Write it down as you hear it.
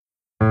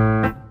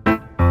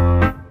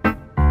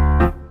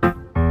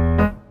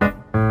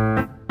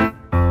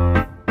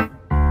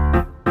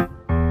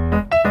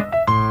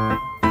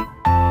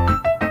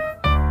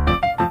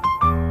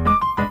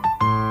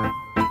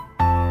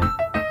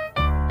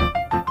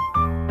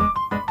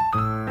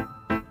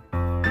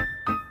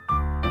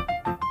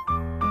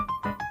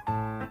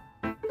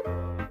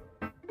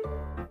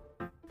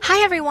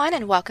Hi, everyone,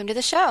 and welcome to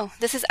the show.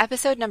 This is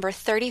episode number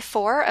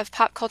 34 of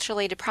Pop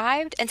Culturally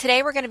Deprived, and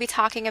today we're going to be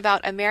talking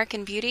about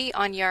American Beauty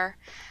on your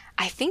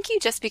I Think You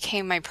Just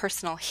Became My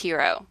Personal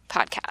Hero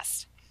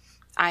podcast.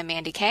 I'm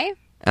Mandy Kay.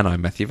 And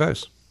I'm Matthew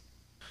Vose.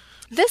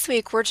 This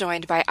week, we're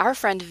joined by our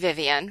friend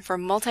Vivian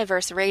from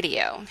Multiverse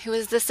Radio, who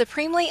is the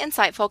supremely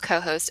insightful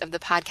co-host of the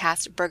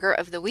podcast Burger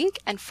of the Week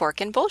and Fork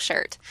and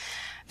Bullshirt.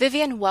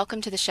 Vivian,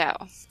 welcome to the show.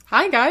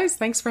 Hi, guys.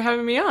 Thanks for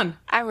having me on.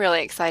 I'm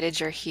really excited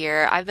you're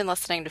here. I've been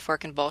listening to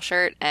Fork and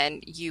Bullshirt,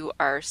 and you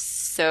are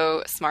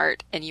so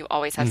smart, and you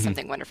always have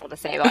something wonderful to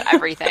say about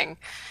everything.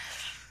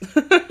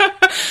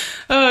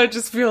 It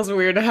just feels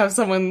weird to have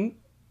someone,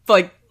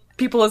 like,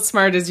 people as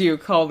smart as you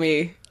call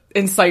me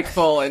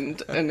insightful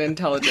and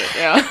intelligent,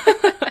 yeah.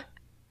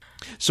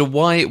 So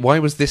why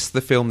was this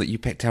the film that you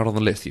picked out on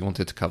the list that you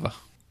wanted to cover?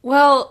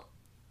 Well,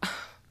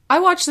 I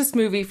watched this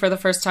movie for the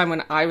first time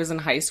when I was in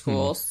high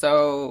school,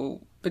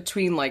 so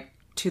between, like,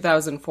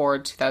 2004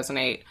 and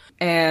 2008,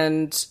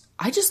 and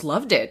I just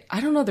loved it.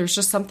 I don't know, there's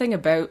just something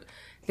about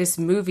this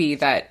movie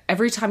that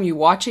every time you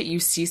watch it, you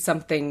see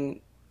something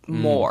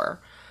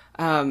more.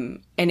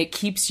 And it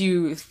keeps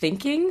you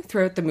thinking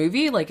throughout the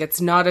movie. Like,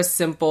 it's not a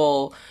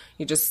simple,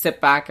 you just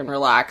sit back and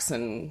relax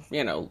and,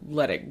 you know,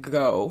 let it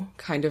go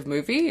kind of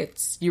movie.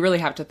 You really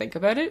have to think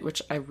about it,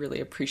 which I really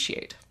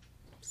appreciate.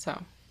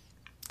 So,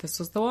 this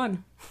was the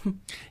one.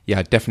 Yeah,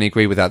 I definitely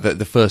agree with that.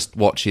 The first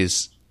watch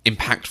is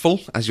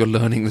impactful as you're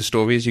learning the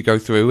story as you go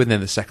through, and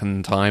then the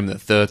second time, the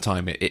third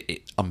time,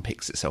 it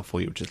unpicks itself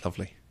for you, which is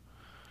lovely.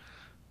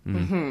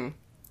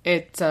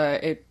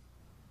 It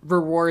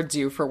rewards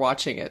you for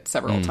watching it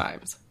several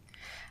times.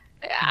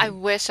 I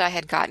wish I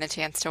had gotten a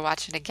chance to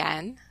watch it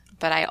again,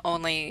 but I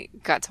only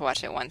got to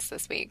watch it once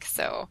this week.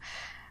 So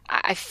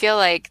I feel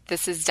like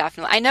this is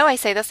definitely, I know I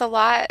say this a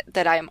lot,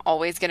 that I'm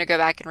always going to go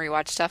back and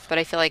rewatch stuff, but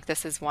I feel like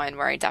this is one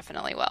where I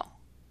definitely will.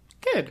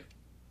 Good.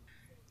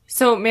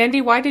 So,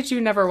 Mandy, why did you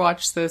never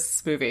watch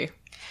this movie?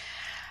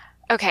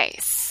 Okay,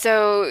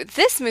 so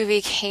this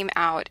movie came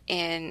out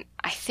in,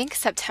 I think,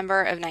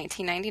 September of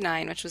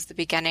 1999, which was the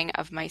beginning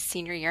of my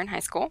senior year in high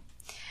school.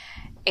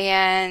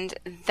 And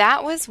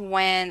that was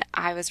when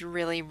I was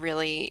really,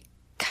 really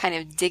kind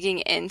of digging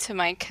into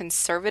my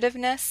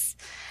conservativeness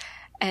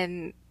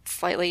and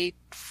slightly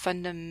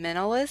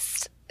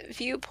fundamentalist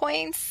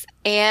viewpoints.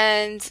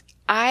 And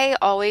I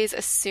always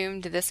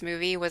assumed this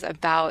movie was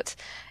about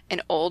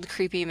an old,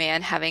 creepy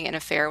man having an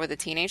affair with a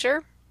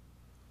teenager.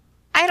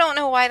 I don't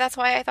know why that's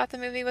why I thought the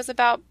movie was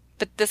about,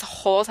 but this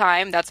whole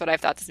time, that's what I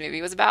thought this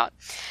movie was about.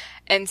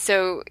 And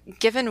so,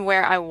 given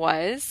where I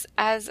was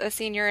as a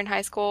senior in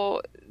high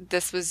school,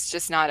 this was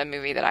just not a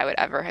movie that I would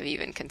ever have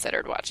even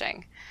considered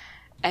watching.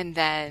 And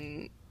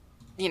then,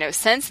 you know,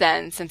 since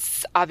then,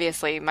 since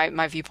obviously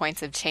my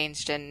viewpoints have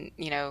changed and,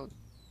 you know,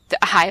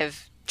 I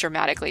have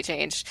dramatically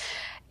changed,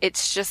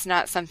 it's just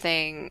not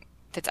something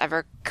that's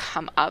ever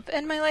come up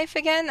in my life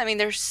again. I mean,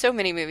 there's so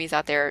many movies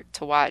out there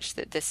to watch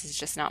that this is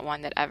just not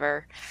one that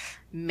ever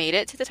made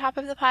it to the top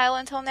of the pile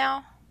until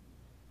now.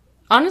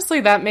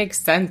 Honestly, that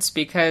makes sense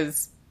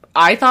because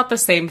I thought the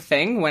same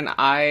thing when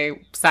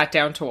I sat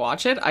down to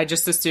watch it. I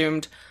just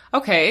assumed,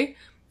 okay,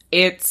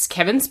 it's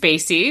Kevin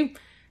Spacey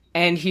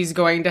and he's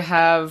going to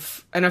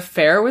have an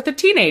affair with a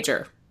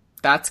teenager.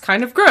 That's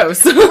kind of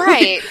gross.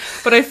 Right.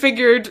 But I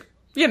figured,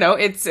 you know,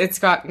 it's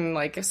gotten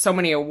like so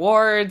many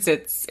awards.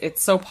 It's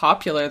so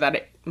popular that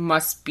it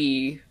must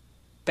be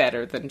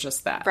better than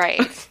just that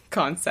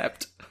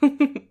concept.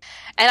 And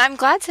I'm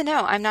glad to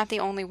know I'm not the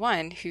only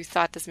one who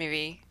thought this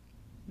movie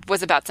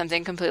was about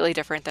something completely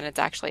different than it's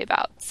actually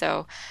about.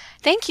 So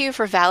thank you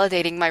for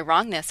validating my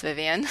wrongness,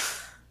 Vivian.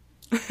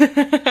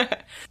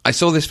 I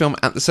saw this film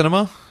at the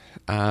cinema.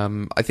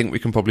 I think we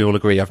can probably all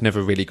agree I've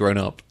never really grown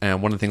up,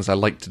 and one of the things I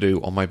like to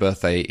do on my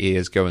birthday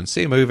is go and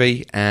see a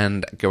movie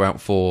and go out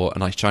for a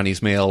nice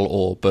Chinese meal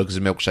or burgers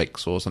and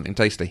milkshakes or something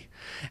tasty.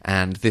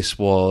 And this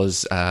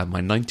was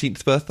my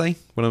 19th birthday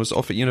when I was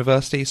off at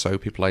university, so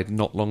people I'd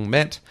not long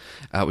met.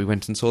 We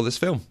went and saw this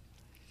film.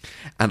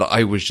 And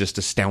I was just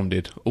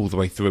astounded all the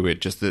way through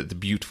it, just the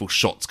beautiful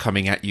shots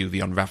coming at you,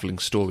 the unravelling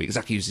story.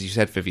 Exactly as you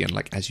said, Vivian,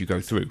 like as you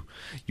go through,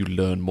 you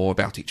learn more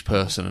about each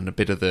person and a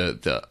bit of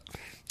the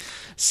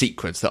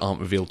secrets that aren't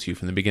revealed to you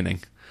from the beginning.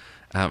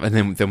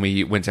 And then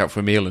we went out for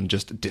a meal and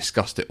just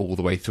discussed it all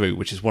the way through,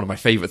 which is one of my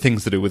favourite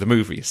things to do with a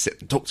movie, is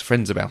sit and talk to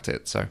friends about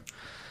it. So,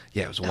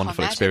 yeah, it was a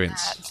wonderful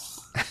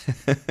experience.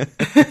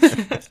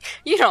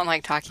 You don't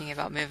like talking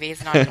about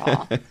movies, not at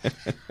all.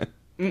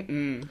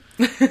 Mm-mm.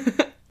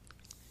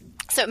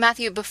 So,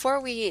 Matthew, before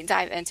we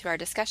dive into our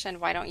discussion,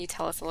 why don't you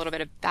tell us a little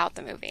bit about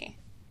the movie?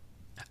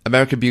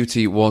 American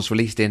Beauty was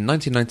released in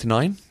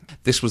 1999.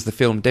 This was the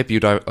film debut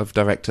of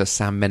director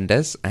Sam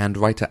Mendes and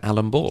writer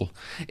Alan Ball.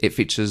 It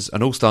features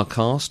an all-star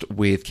cast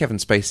with Kevin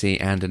Spacey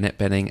and Annette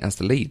Bening as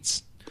the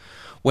leads.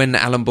 When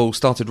Alan Ball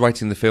started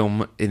writing the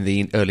film in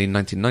the early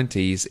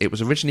 1990s, it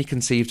was originally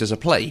conceived as a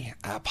play,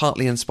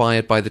 partly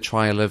inspired by the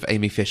trial of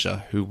Amy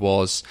Fisher, who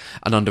was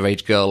an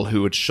underage girl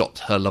who had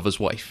shot her lover's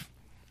wife.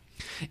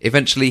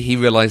 Eventually, he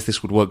realised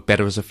this would work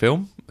better as a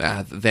film,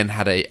 then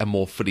had a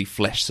more fully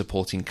fleshed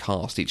supporting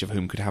cast, each of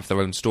whom could have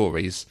their own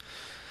stories.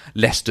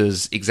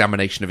 Lester's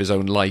examination of his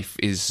own life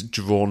is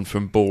drawn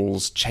from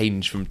Ball's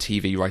change from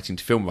TV writing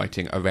to film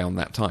writing around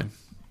that time.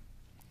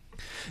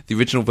 The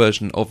original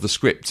version of the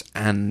script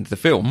and the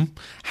film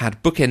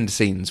had bookend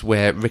scenes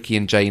where Ricky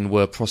and Jane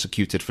were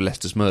prosecuted for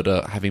Lester's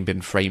murder, having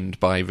been framed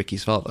by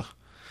Ricky's father.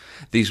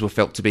 These were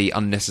felt to be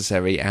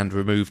unnecessary and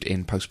removed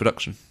in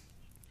post-production.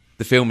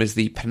 The film is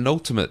the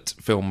penultimate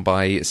film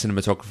by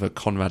cinematographer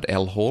Conrad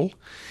L. Hall.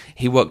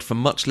 He worked for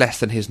much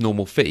less than his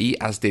normal fee,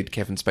 as did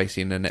Kevin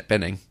Spacey and Annette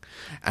Bening,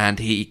 and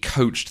he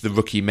coached the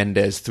rookie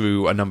Mendes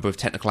through a number of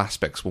technical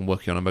aspects when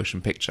working on a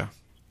motion picture.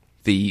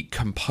 The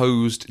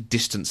composed,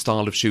 distant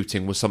style of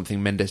shooting was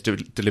something Mendes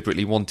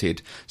deliberately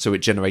wanted, so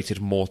it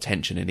generated more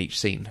tension in each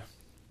scene.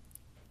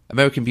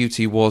 American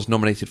Beauty was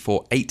nominated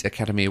for 8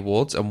 Academy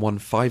Awards and won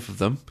 5 of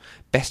them: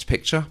 Best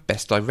Picture,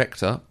 Best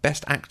Director,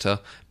 Best Actor,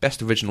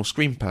 Best Original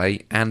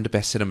Screenplay, and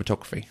Best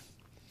Cinematography.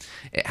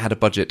 It had a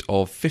budget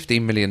of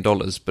 $15 million,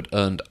 but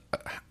earned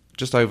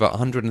just over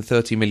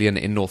 $130 million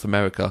in North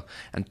America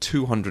and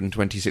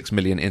 $226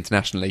 million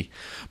internationally,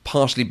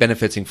 partially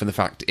benefiting from the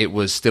fact it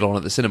was still on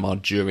at the cinema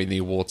during the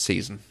awards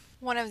season.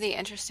 One of the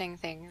interesting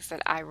things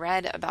that I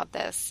read about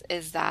this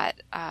is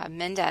that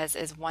Mendes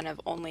is one of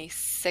only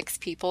 6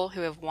 people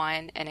who have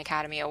won an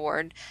Academy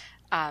Award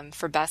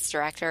for Best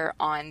Director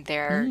on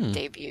their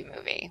debut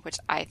movie, which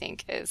I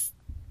think is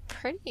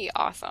pretty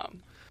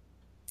awesome.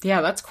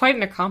 Yeah, that's quite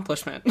an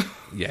accomplishment.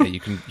 Yeah, you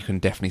can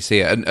definitely see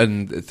it.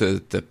 And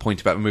the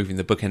point about removing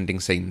the bookending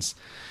scenes,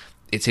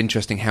 it's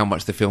interesting how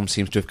much the film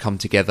seems to have come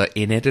together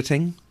in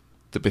editing.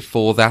 That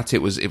before that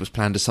it was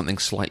planned as something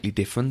slightly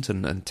different,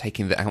 and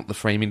taking out the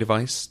framing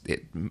device,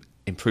 it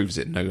improves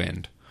it no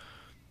end.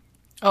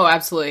 Oh,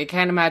 absolutely.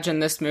 Can't imagine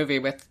this movie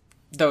with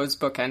those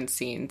bookend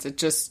scenes. It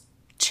just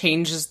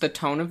changes the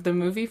tone of the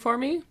movie for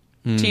me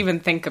to even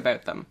think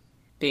about them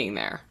being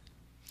there.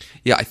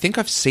 Yeah, I think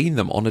I've seen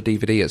them on a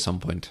DVD at some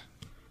point.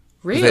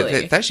 Really?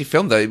 They actually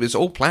filmed that. It was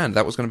all planned.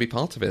 That was going to be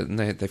part of it, and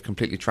they've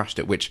completely trashed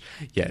it, which,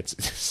 yeah,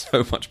 it's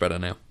so much better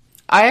now.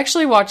 I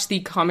actually watched the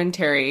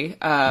commentary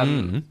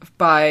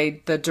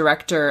by the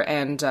director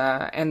and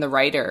the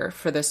writer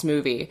for this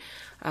movie,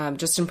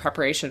 just in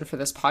preparation for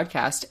this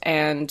podcast.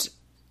 And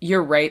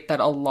you're right that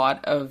a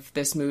lot of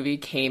this movie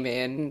came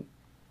in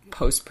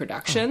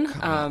post-production.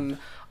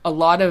 A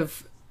lot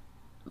of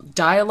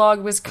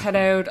dialogue was cut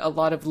out. A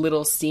lot of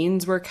little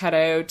scenes were cut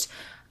out.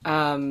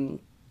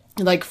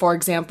 Like, for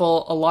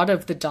example, a lot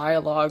of the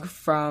dialogue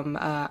from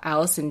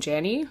Allison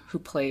Janney, who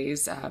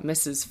plays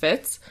Mrs.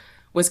 Fitz,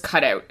 was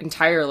cut out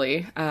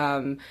entirely.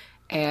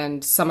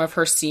 And some of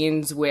her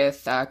scenes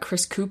with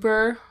Chris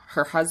Cooper,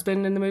 her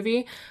husband in the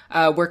movie,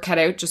 were cut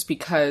out just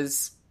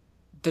because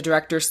the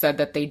director said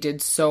that they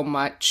did so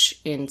much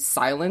in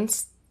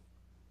silence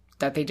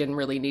that they didn't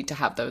really need to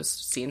have those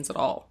scenes at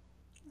all.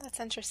 That's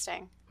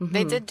interesting. Mm-hmm.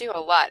 They did do a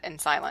lot in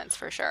silence,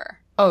 for sure.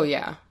 Oh,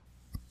 yeah.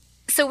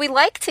 So we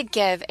like to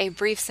give a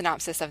brief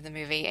synopsis of the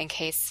movie in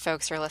case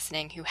folks are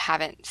listening who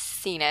haven't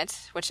seen it,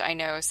 which I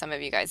know some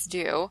of you guys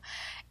do.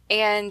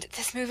 And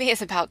this movie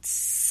is about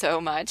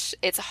so much.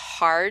 It's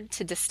hard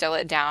to distill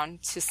it down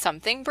to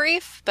something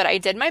brief, but I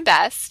did my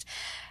best.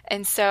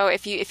 And so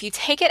if you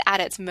take it at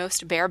its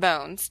most bare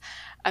bones,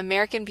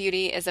 American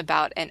Beauty is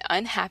about an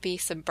unhappy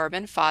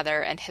suburban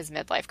father and his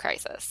midlife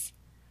crisis.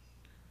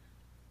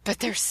 But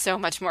there's so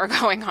much more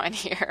going on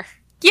here.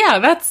 Yeah,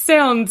 that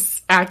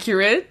sounds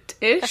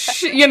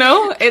accurate-ish, you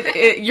know?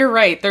 You're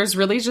right. There's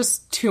really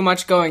just too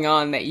much going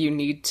on that you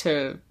need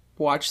to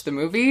watch the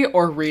movie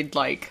or read,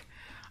 like,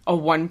 a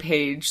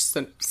one-page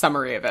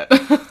summary of it.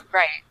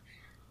 Right.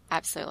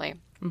 Absolutely.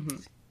 Mm-hmm.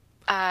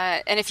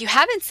 And if you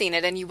haven't seen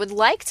it and you would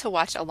like to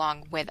watch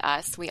along with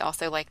us, we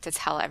also like to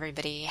tell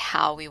everybody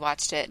how we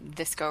watched it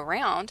this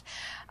go-round.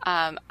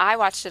 I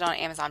watched it on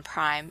Amazon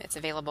Prime. It's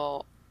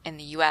available in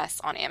the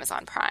U.S. on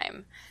Amazon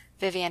Prime.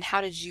 Vivian,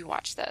 how did you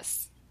watch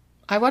this?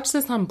 I watched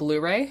this on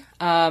Blu-ray.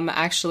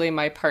 Actually,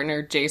 my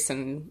partner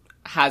Jason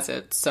has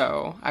it,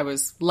 so I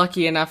was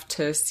lucky enough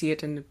to see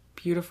it in a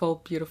beautiful,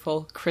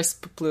 beautiful,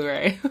 crisp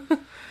Blu-ray.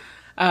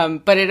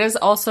 But it is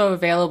also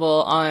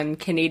available on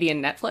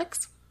Canadian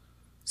Netflix.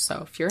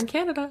 So if you're in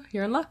Canada,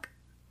 you're in luck.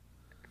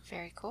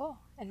 Very cool.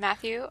 And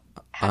Matthew,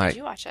 how did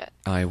you watch it?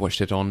 I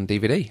watched it on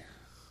DVD,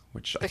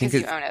 which I think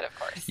because you own it, of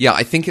course. Yeah,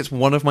 I think it's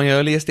one of my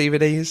earliest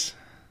DVDs.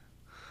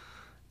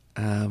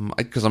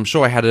 Because I'm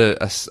sure I had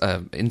a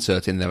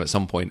insert in there at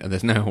some point, and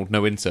there's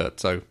no insert,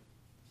 so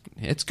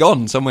it's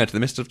gone somewhere to the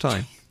mist of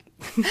time.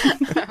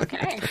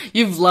 Okay.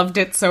 You've loved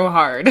it so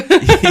hard.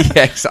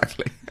 Yeah,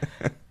 exactly.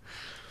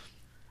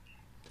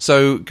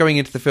 So, going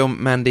into the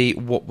film, Mandy,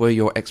 what were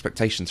your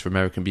expectations for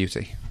American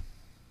Beauty?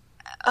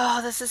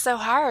 Oh, this is so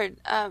hard.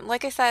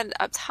 Like I said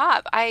up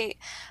top, I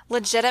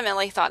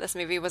legitimately thought this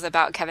movie was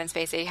about Kevin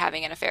Spacey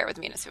having an affair with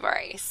Mena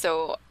Suvari.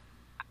 So,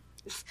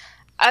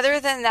 other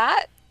than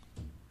that,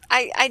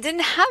 I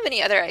didn't have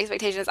any other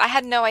expectations. I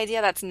had no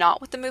idea that's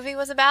not what the movie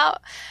was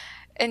about.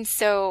 And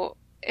so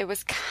it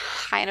was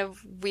kind of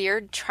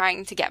weird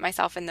trying to get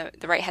myself in the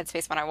right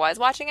headspace when I was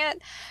watching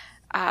it.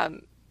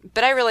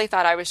 But I really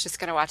thought I was just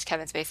going to watch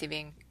Kevin Spacey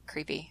being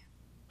creepy.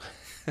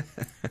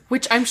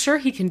 Which I'm sure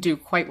he can do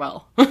quite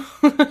well.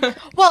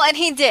 Well, and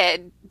he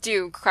did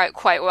do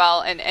quite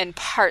well in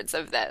parts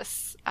of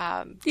this.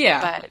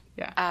 It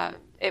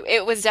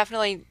was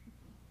definitely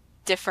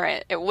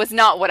different. It was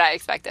not what I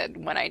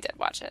expected when I did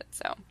watch it.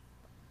 So,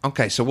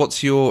 okay, so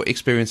what's your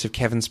experience of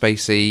Kevin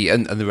Spacey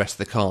and the rest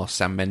of the cast,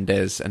 Sam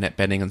Mendes, Annette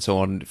Bening, and so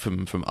on,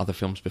 from other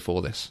films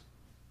before this?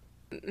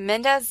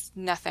 Mendes,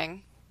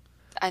 nothing.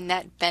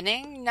 Annette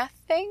Bening,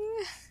 nothing.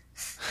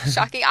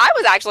 Shocking. I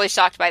was actually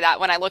shocked by that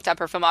when I looked up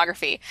her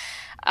filmography.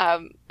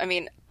 I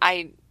mean,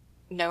 I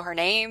know her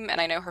name and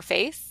I know her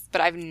face,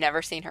 but I've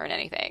never seen her in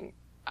anything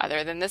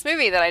other than this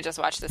movie that I just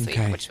watched this week,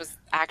 which was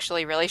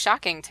actually really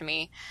shocking to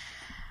me.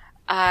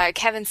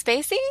 Kevin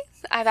Spacey,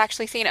 I've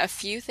actually seen a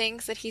few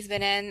things that he's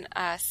been in.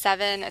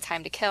 Seven, A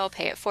Time to Kill,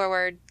 Pay It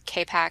Forward,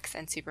 K-Pax,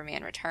 and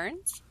Superman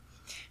Returns,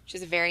 which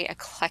is a very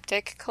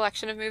eclectic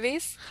collection of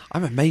movies.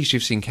 I'm amazed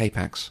you've seen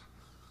K-Pax.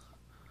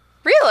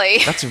 Really?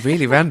 That's a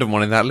really random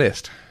one in that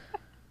list.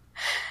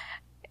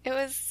 It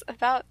was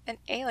about an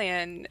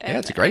alien. Yeah,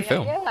 it's a great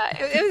film. Yeah,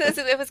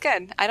 it was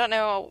good. I don't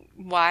know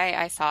why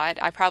I saw it.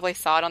 I probably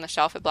saw it on the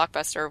shelf at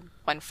Blockbuster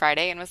one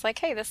Friday and was like,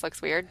 hey, this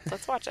looks weird.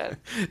 Let's watch it.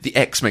 The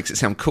X makes it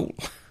sound cool.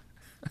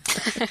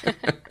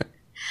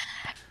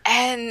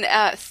 And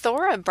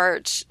Thora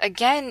Birch,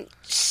 again,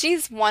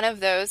 she's one of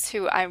those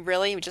who I'm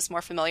really just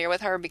more familiar with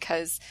her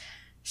because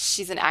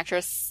she's an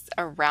actress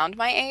around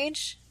my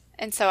age.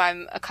 And so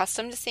I'm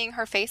accustomed to seeing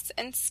her face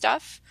and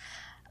stuff.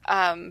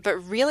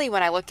 But really,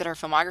 when I looked at her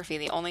filmography,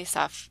 the only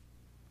stuff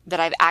that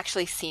I've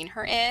actually seen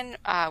her in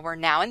were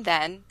Now and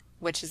Then,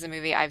 which is a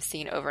movie I've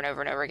seen over and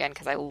over and over again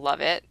because I love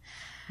it.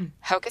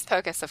 Hocus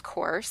Pocus, of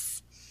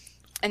course.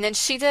 And then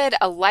she did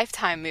a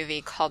Lifetime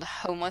movie called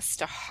Homeless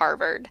to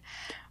Harvard,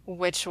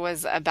 which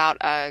was about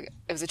it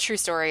was a true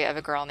story of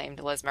a girl named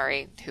Liz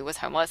Murray who was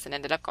homeless and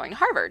ended up going to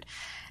Harvard.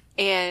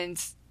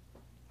 And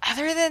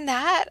other than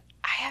that,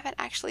 I haven't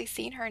actually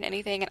seen her in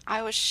anything, and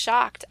I was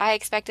shocked. I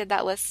expected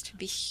that list to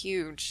be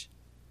huge.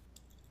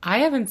 I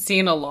haven't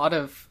seen a lot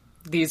of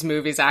these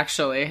movies,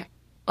 actually.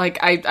 Like,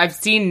 I've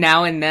seen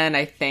Now and Then,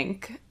 I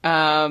think.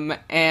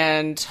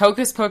 And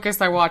Hocus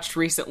Pocus I watched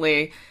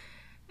recently,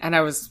 and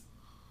I was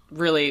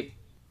really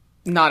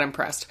not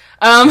impressed.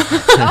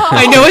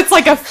 I know it's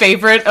like a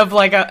favorite of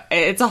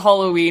it's a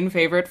Halloween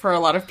favorite for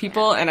a lot of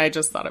people, and I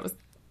just thought it was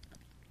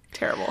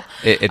terrible.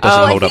 It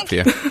doesn't hold up for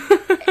you.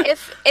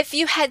 If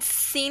you had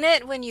seen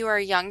it when you were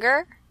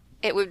younger,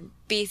 it would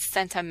be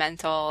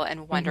sentimental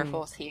and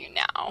wonderful to you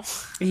now.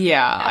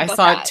 Yeah, I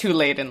saw it too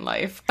late in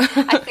life.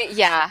 I think,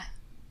 yeah.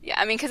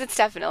 I mean, because it's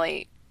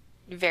definitely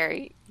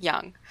very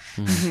young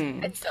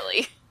and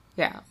silly.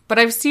 Yeah, but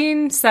I've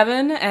seen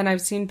Seven and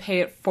I've seen Pay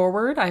It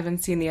Forward. I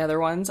haven't seen the other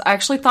ones. I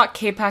actually thought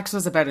K-Pax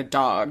was about a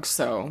dog,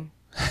 so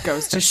it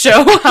goes to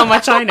show how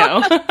much I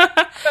know.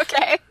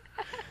 Okay.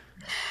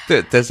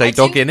 There's a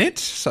dog in it,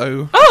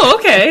 so... Oh,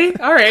 okay.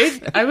 All right.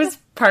 I was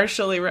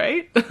partially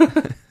right.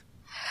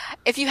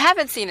 If you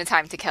haven't seen A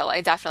Time to Kill,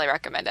 I definitely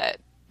recommend it.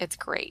 It's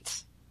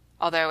great.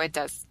 Although it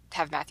does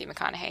have Matthew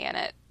McConaughey in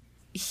it.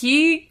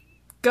 He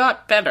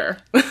got better.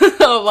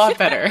 A lot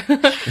better.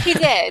 He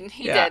did.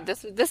 He did.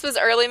 This was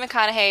early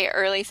McConaughey,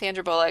 early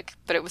Sandra Bullock,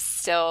 but it was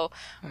still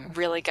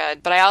really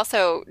good. But I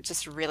also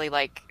just really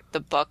like the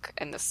book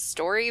and the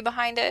story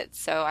behind it,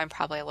 so I'm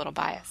probably a little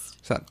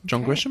biased. Is that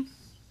John Grisham?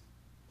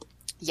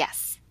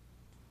 Yes.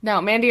 Now,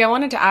 Mandy, I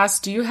wanted to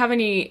ask, do you have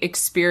any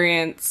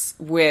experience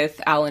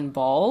with Alan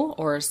Ball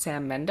or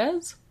Sam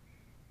Mendes?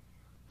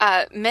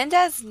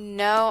 Mendes,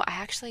 no. I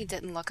actually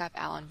didn't look up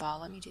Alan Ball.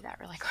 Let me do that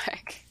really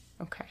quick.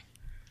 Okay.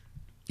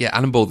 Yeah,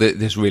 Alan Ball,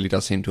 this really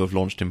does seem to have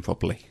launched him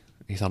properly.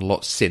 He's done a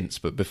lot since,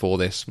 but before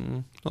this,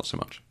 not so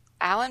much.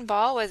 Alan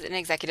Ball was an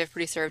executive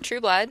producer of True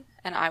Blood,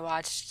 and I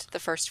watched the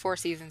first 4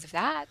 seasons of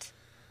that.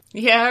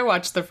 Yeah, I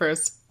watched the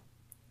first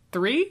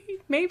 3,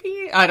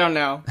 maybe? I don't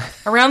know.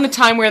 Around the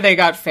time where they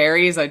got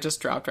fairies, I just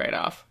dropped right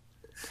off.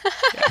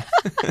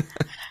 Yeah.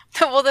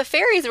 Well, the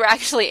fairies were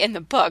actually in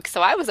the book,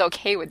 so I was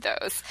okay with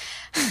those.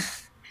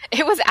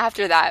 It was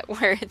after that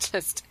where it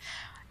just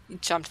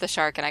jumped the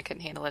shark and I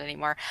couldn't handle it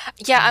anymore.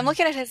 Yeah, I'm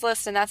looking at his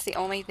list, and that's the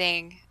only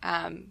thing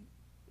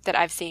that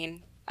I've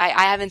seen.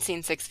 I haven't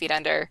seen 6 Feet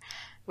Under,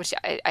 which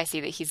I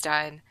see that he's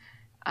done,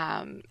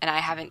 and I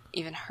haven't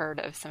even heard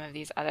of some of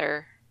these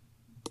other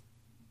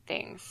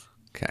things.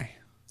 Okay.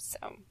 So,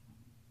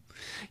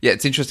 yeah,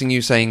 it's interesting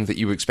you saying that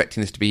you were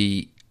expecting this to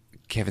be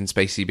Kevin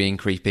Spacey being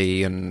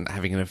creepy and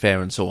having an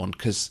affair and so on,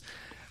 because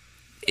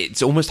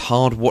it's almost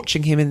hard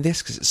watching him in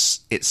this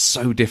because it's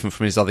so different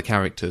from his other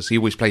characters. He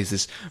always plays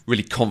this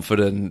really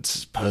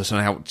confident person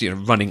out,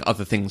 running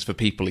other things for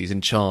people. He's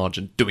in charge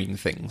and doing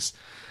things.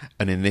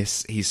 And in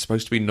this, he's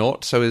supposed to be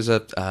not, so there's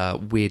a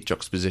weird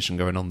juxtaposition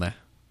going on there.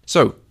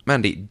 So,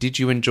 Mandy, did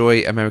you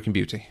enjoy American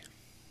Beauty?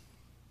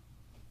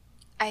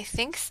 I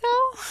think so.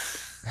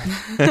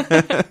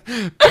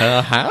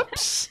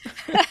 Perhaps?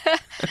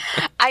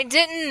 I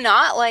did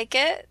not like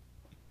it.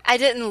 I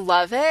didn't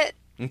love it.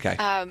 Okay.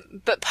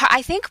 But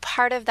I think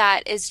part of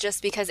that is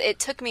just because it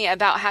took me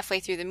about halfway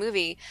through the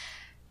movie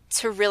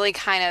to really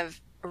kind of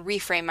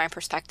reframe my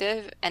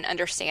perspective and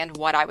understand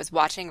what I was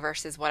watching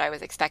versus what I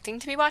was expecting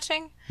to be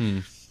watching.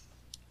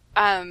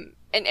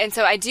 And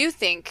so I do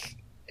think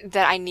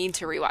that I need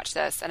to rewatch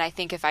this. And I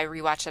think if I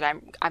rewatch it,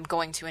 I'm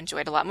going to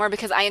enjoy it a lot more,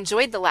 because I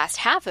enjoyed the last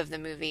half of the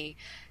movie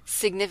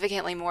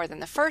significantly more than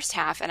the first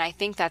half. And I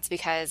think that's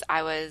because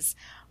I was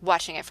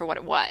watching it for what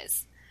it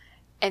was.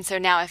 And so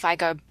now if I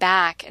go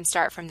back and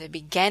start from the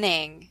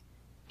beginning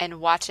and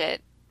watch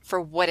it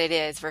for what it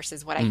is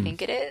versus what I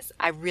think it is,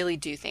 I really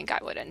do think I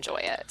would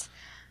enjoy it.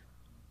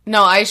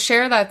 No, I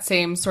share that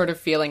same sort of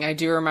feeling. I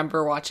do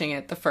remember watching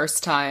it the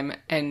first time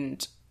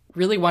and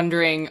really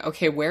wondering,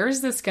 okay, where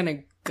is this going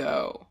to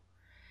go?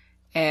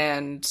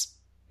 And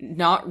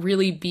not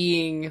really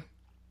being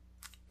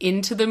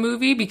into the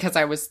movie because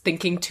I was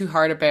thinking too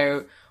hard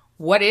about,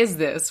 what is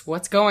this?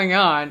 What's going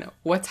on?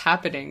 What's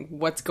happening?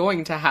 What's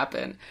going to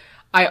happen?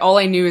 All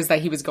I knew is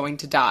that he was going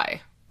to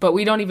die. But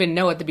we don't even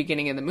know at the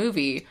beginning of the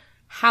movie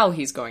how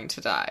he's going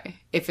to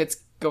die. If it's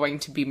going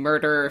to be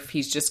murder, if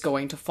he's just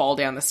going to fall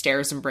down the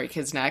stairs and break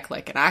his neck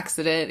like an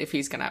accident, if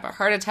he's going to have a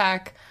heart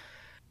attack.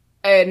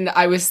 And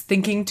I was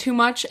thinking too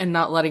much and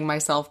not letting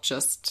myself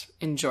just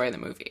enjoy the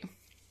movie.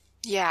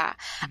 Yeah.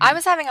 I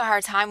was having a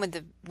hard time with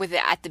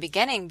it at the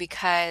beginning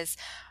because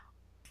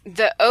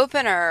the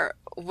opener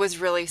was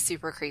really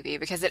super creepy,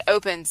 because it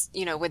opens,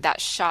 with that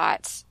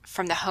shot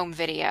from the home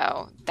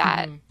video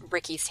that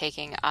Ricky's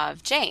taking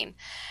of Jane.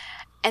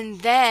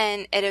 And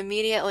then it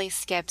immediately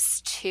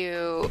skips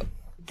to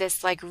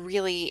this like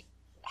really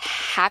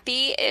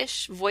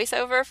happy-ish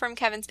voiceover from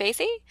Kevin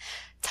Spacey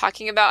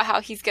talking about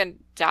how he's going to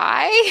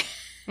die.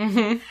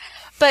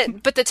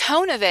 But the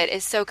tone of it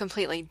is so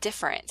completely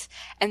different.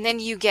 And then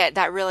you get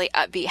that really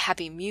upbeat,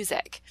 happy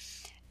music.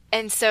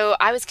 And so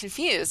I was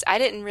confused. I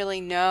didn't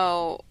really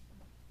know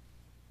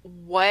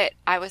what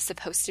I was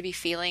supposed to be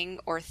feeling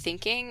or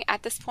thinking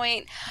at this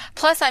point.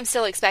 Plus, I'm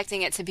still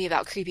expecting it to be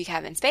about creepy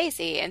Kevin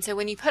Spacey. And so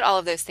when you put all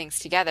of those things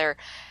together,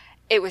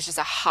 it was just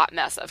a hot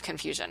mess of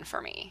confusion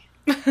for me.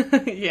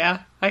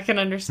 Yeah, I can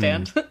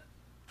understand.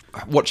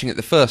 Watching it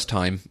the first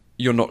time,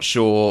 you're not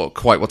sure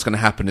quite what's going to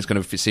happen. It's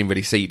going to seem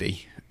really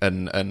seedy.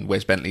 And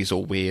Wes Bentley's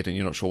all weird and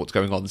you're not sure what's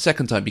going on. The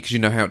second time, because you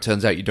know how it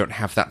turns out, you don't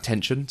have that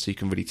tension, so you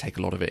can really take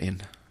a lot of it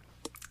in.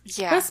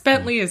 Yeah. Wes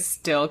Bentley is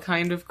still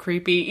kind of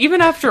creepy.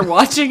 Even after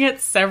watching it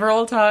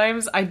several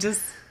times,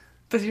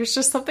 there's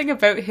just something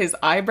about his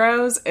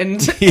eyebrows and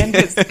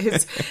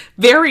his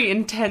very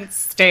intense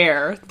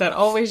stare that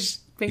always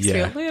makes me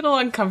a little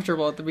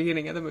uncomfortable at the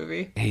beginning of the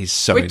movie. He's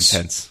so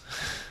intense.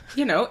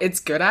 It's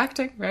good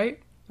acting, right?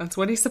 That's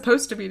what he's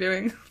supposed to be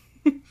doing.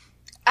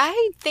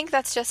 I think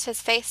that's just his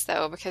face,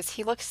 though, because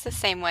he looks the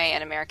same way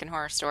in American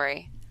Horror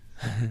Story.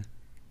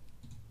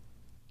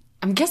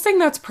 I'm guessing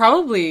that's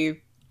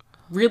probably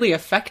really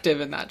effective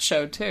in that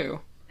show, too.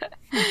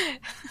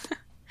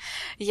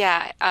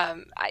 Yeah,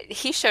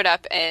 he showed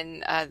up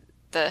in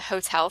the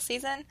hotel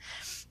season,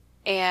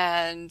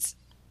 and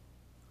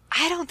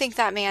I don't think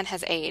that man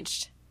has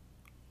aged.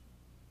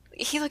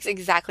 He looks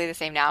exactly the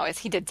same now as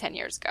he did 10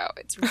 years ago.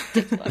 It's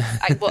ridiculous.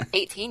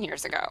 18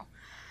 years ago.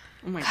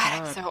 Oh my God.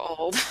 I'm so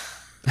old.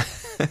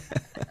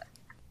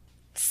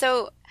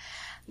 So,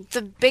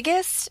 the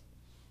biggest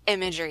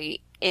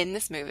imagery in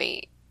this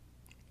movie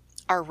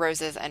are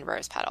roses and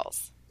rose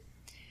petals.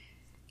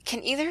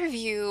 Can either of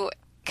you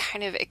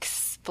kind of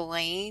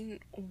explain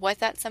what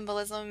that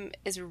symbolism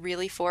is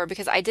really for?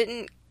 Because I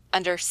didn't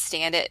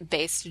understand it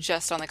based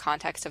just on the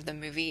context of the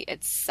movie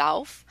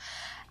itself.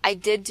 I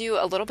did do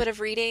a little bit of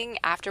reading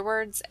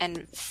afterwards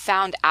and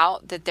found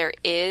out that there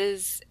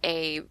is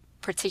a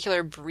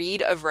particular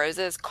breed of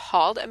roses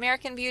called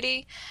American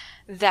Beauty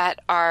that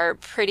are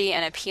pretty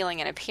and appealing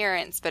in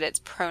appearance, but it's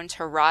prone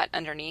to rot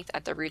underneath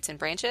at the roots and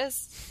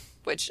branches,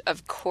 which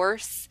of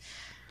course,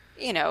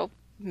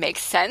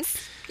 makes sense,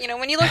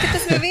 when you look at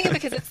this movie,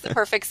 because it's the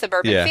perfect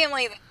suburban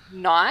family.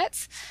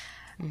 Not.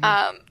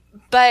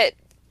 But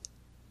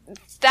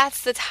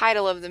that's the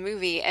title of the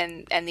movie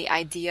and the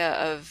idea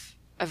of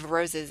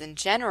roses in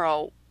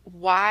general.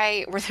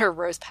 Why were there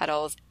rose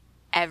petals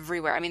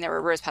everywhere? I mean, there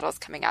were rose petals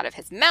coming out of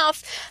his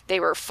mouth. They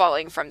were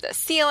falling from the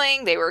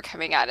ceiling. They were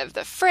coming out of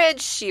the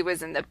fridge. She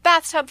was in the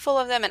bathtub full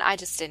of them, and I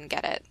just didn't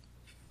get it.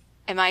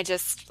 Am I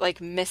just,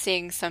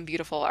 missing some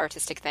beautiful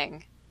artistic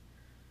thing?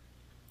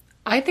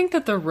 I think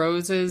that the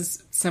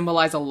roses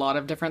symbolize a lot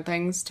of different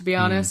things, to be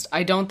honest.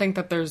 I don't think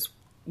that there's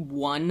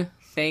one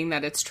thing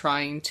that it's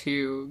trying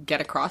to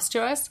get across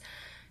to us,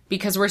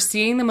 because we're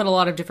seeing them in a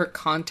lot of different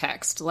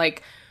contexts.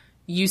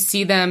 You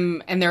see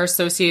them and they're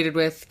associated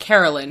with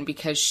Carolyn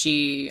because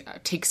she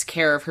takes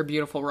care of her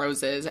beautiful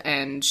roses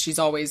and she's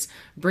always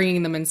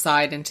bringing them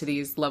inside into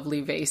these lovely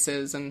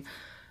vases. And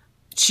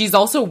she's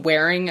also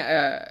wearing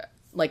a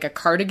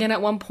cardigan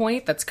at one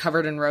point that's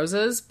covered in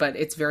roses, but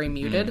it's very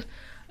muted.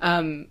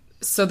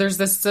 So there's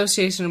this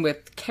association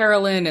with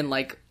Carolyn and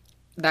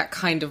that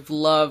kind of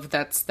love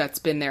that's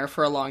been there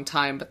for a long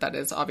time, but that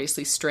is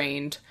obviously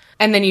strained.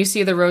 And then you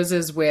see the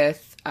roses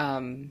with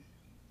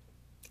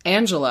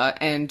Angela,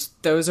 and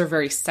those are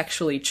very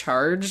sexually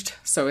charged.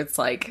 So it's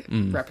like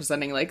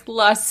representing like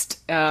lust.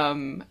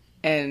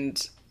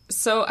 And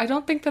so I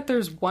don't think that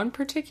there's one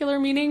particular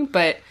meaning,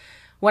 but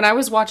when I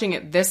was watching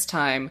it this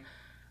time,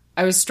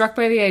 I was struck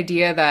by the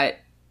idea that,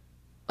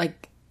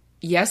 like,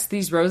 yes,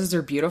 these roses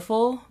are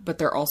beautiful, but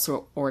they're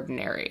also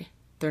ordinary.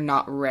 They're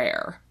not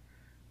rare.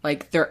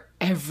 Like, they're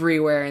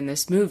everywhere in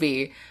this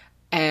movie,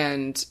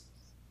 and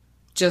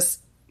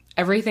just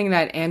everything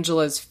that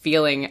Angela's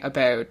feeling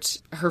about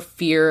her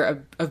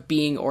fear of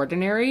being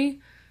ordinary,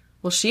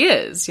 well, she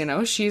is, you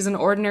know? She's an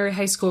ordinary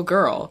high school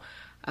girl.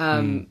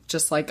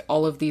 Just like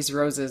all of these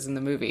roses in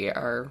the movie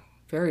are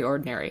very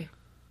ordinary.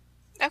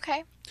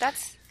 Okay,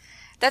 that's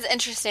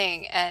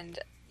interesting and,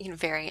 you know,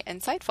 very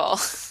insightful.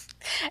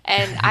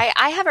 And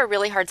I have a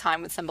really hard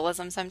time with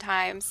symbolism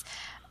sometimes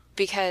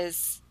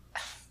because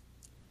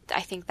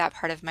I think that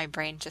part of my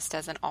brain just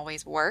doesn't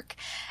always work.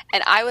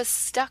 And I was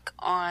stuck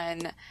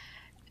on,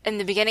 in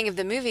the beginning of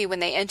the movie, when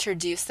they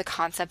introduced the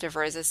concept of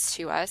roses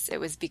to us, it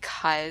was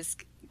because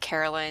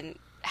Carolyn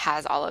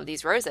has all of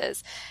these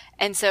roses.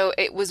 And so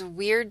it was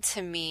weird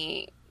to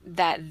me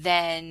that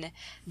then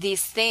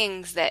these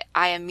things that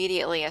I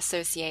immediately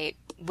associate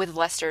with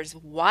Lester's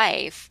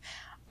wife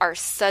are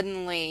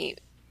suddenly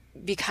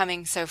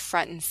becoming so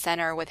front and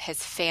center with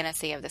his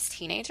fantasy of this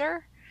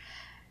teenager.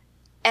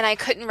 And I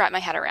couldn't wrap my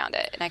head around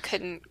it. And I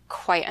couldn't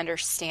quite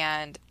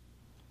understand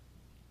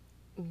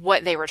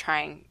what they were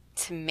trying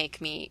to make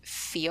me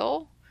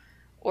feel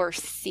or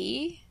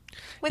see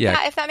with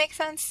that, if that makes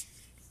sense.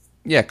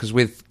 Yeah, because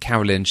with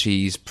Carolyn,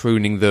 she's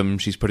pruning them,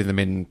 she's putting them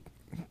in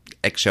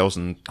eggshells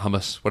and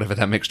hummus, whatever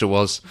that mixture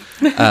was,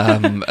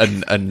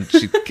 and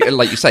she,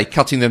 like you say,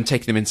 cutting them,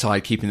 taking them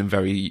inside, keeping them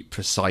very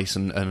precise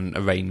and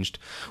arranged.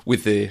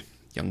 With the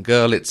young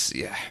girl, it's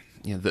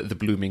the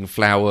blooming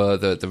flower,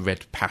 the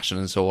red passion,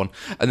 and so on.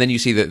 And then you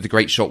see the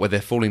great shot where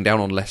they're falling down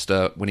on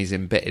Lester when he's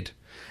in bed,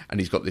 and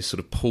he's got this sort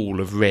of pool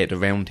of red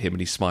around him,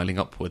 and he's smiling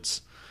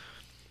upwards.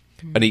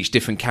 And each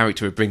different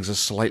character, it brings a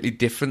slightly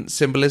different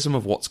symbolism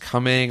of what's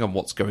coming and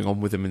what's going on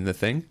with them in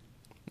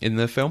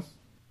the film.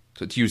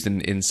 So it's used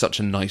in such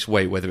a nice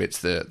way, whether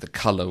it's the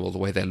colour or the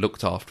way they're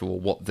looked after or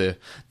what the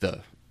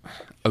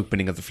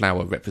opening of the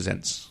flower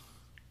represents.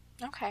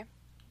 Okay.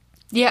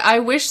 Yeah, I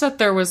wish that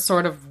there was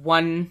sort of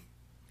one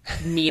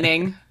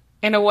meaning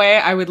in a way.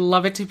 I would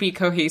love it to be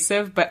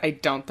cohesive, but I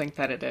don't think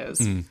that it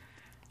is. And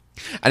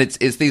it's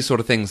these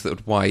sort of things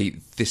that why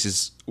this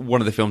is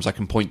one of the films I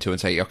can point to and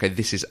say, okay,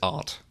 this is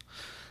art.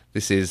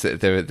 This is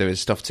there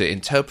is stuff to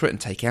interpret and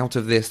take out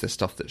of this. There's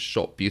stuff that's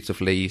shot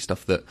beautifully,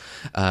 stuff that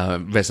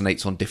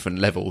resonates on different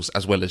levels,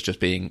 as well as just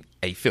being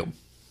a film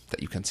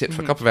that you can sit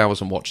for a couple of hours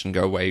and watch and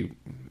go away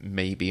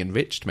maybe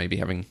enriched, maybe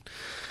having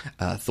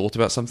thought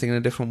about something in a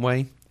different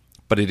way.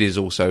 But it is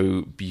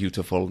also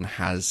beautiful and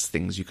has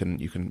things you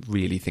can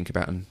really think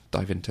about and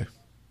dive into.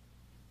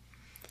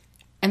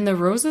 And the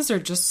roses are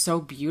just so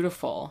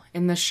beautiful.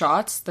 In the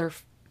shots, they're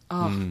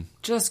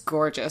just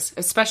gorgeous.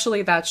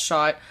 Especially that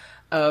shot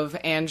of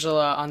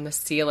Angela on the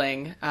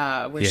ceiling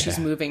where she's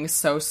moving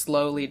so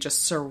slowly,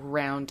 just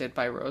surrounded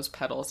by rose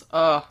petals.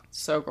 Oh,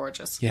 so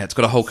gorgeous. Yeah, it's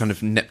got a whole kind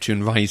of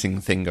Neptune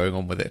rising thing going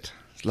on with it.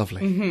 It's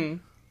lovely. Mm-hmm.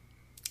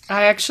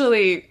 I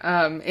actually,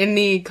 in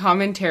the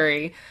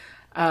commentary,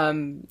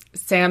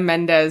 Sam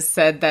Mendes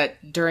said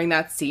that during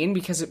that scene,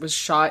 because it was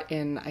shot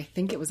in, I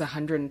think it was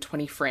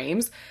 120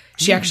 frames,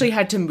 she actually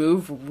had to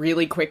move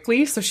really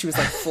quickly. So she was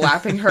like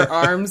flapping her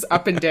arms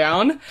up and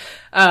down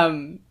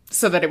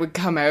so that it would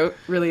come out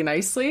really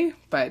nicely.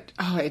 But,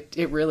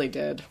 it really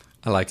did.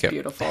 I like it.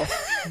 Beautiful.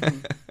 Mm-hmm.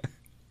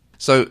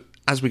 So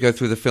as we go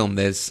through the film,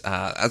 there's,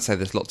 I'd say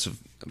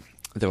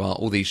there are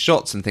all these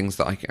shots and things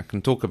that I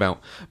can talk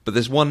about. But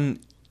there's one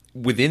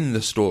within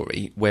the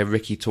story where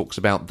Ricky talks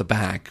about the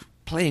bag,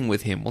 playing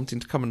with him, wanting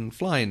to come and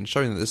fly and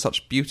showing that there's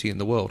such beauty in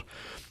the world.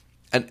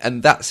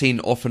 And that scene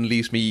often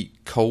leaves me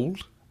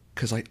cold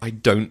because I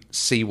don't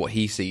see what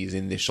he sees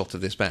in this shot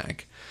of this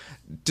bag.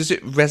 Does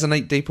it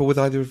resonate deeper with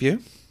either of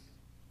you?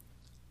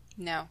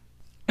 No.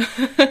 All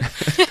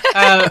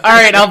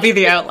right, I'll be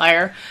the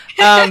outlier.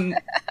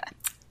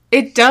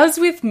 It does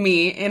with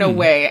me in a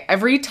way.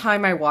 Every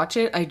time I watch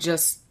it,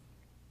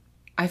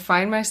 I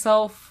find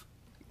myself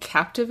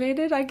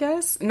captivated, I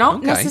guess.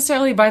 Not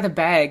necessarily by the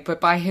bag, but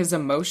by his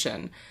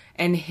emotion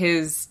and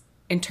his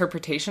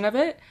interpretation of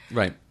it.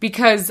 Right.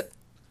 Because,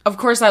 of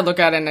course, I look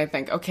at it and I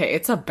think, okay,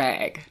 it's a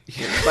bag.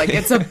 Like,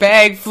 it's a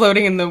bag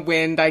floating in the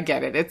wind. I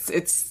get it.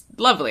 It's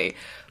lovely.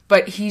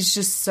 But he's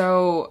just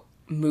so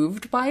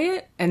moved by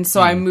it. And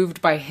so I'm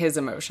moved by his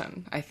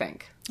emotion, I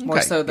think.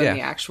 More so than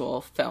the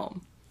actual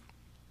film.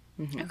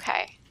 Mm-hmm.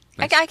 Okay.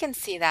 Nice. I can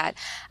see that.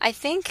 I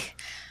think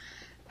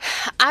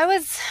I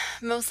was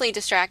mostly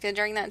distracted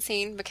during that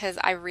scene because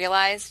I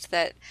realized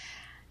that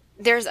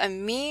there's a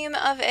meme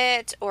of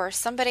it, or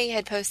somebody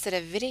had posted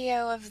a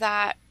video of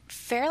that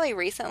fairly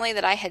recently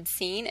that I had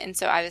seen, and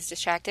so I was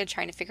distracted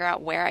trying to figure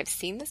out where I've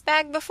seen this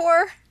bag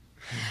before.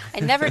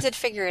 I never did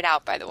figure it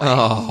out, by the way.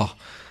 Oh.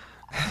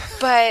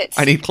 But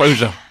I need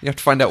closure. You have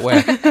to find out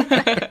where.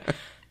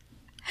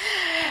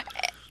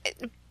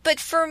 But but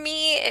for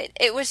me,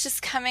 it was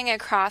just coming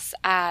across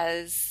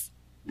as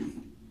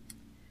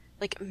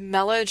like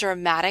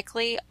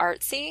melodramatically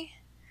artsy.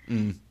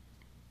 And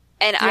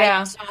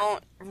Yeah. I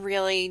don't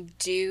really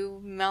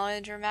do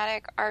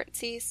melodramatic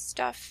artsy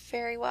stuff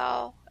very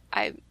well.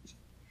 I'm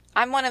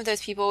one of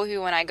those people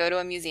who, when I go to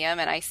a museum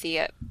and I see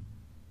a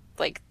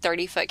like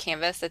 30-foot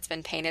canvas that's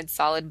been painted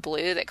solid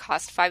blue that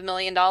cost $5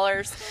 million,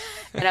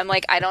 and I'm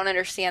like, I don't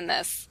understand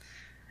this,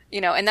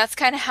 and that's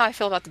kind of how I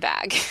feel about the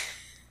bag.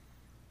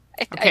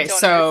 Okay, I don't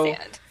so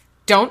understand.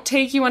 don't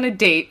take you on a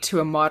date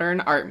to a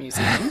modern art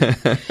museum.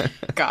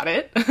 Got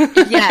it?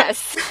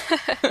 Yes.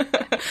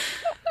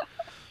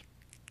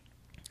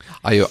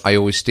 I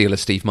always steal a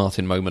Steve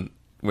Martin moment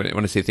when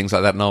I see things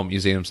like that in art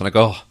museums, and I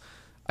go, oh,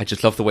 I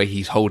just love the way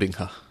he's holding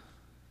her.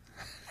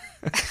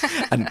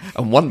 and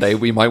one day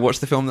we might watch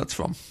the film that's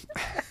from.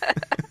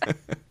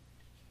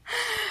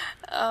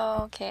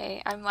 Oh,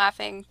 okay. I'm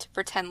laughing to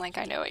pretend like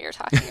I know what you're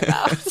talking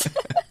about.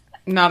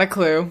 Not a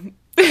clue.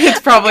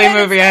 It's probably a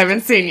movie I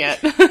haven't seen yet.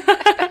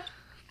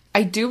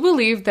 I do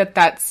believe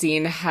that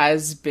scene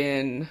has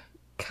been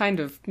kind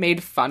of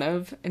made fun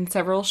of in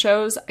several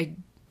shows.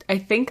 I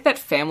think that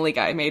Family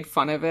Guy made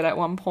fun of it at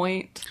one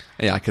point.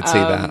 Yeah, I could see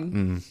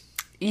that.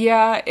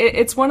 Yeah,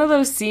 it's one of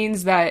those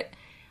scenes that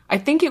I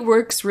think it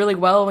works really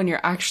well when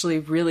you're actually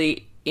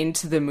really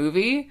into the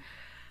movie.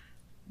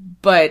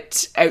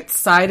 But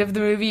outside of the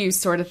movie, you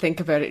sort of think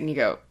about it and you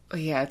go, oh,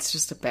 yeah, it's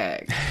just a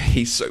bag.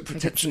 He's so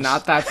pretentious. It's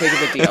not that big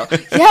of a deal.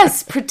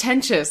 Yes,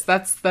 pretentious.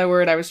 That's the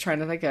word I was trying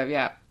to think of,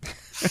 yeah.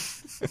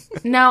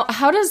 Now,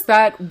 how does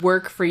that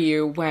work for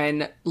you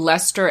when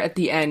Lester at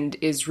the end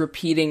is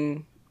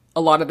repeating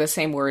a lot of the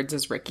same words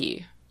as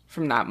Ricky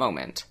from that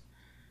moment?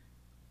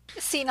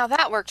 See, now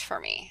that worked for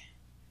me.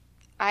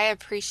 I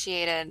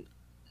appreciated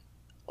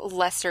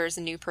Lester's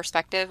new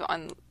perspective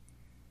on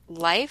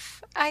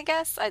life, I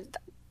guess.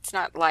 It's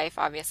not life,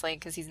 obviously,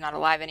 because he's not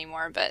alive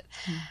anymore, but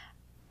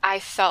I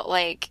felt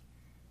like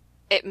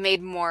it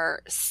made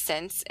more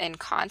sense in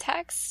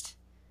context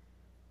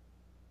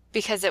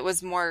because it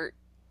was more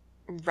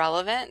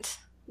relevant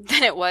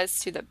than it was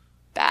to the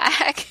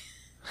bag.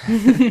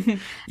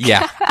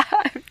 Yeah.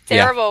 I'm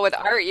terrible with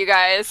art, you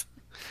guys.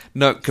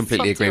 No,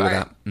 completely agree with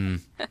that.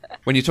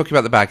 When you're talking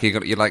about the bag,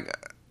 you're like,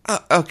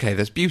 okay,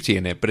 there's beauty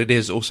in it, but it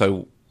is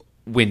also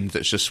wind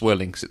that's just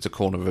swirling because it's a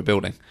corner of a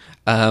building.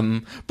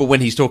 But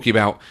when he's talking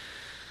about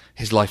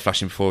his life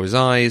flashing before his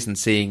eyes and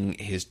seeing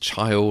his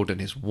child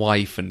and his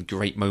wife and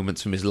great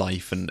moments from his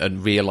life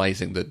and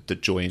realising the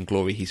joy and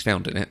glory he's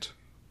found in it,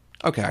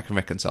 okay, I can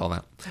reconcile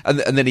that.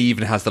 And then he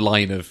even has the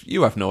line of,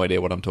 you have no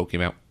idea what I'm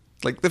talking about.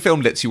 Like, the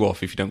film lets you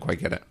off if you don't quite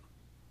get it.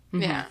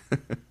 Yeah.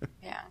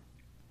 Yeah.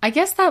 I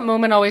guess that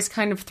moment always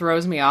kind of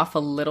throws me off a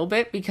little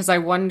bit because I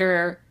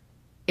wonder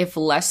if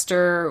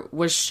Lester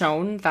was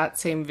shown that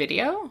same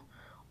video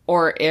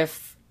or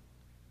if,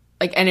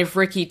 like, and if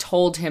Ricky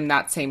told him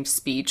that same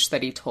speech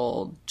that he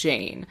told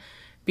Jane,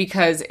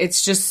 because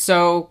it's just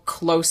so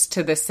close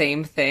to the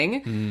same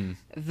thing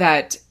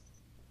that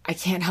I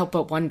can't help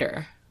but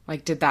wonder,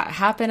 like, did that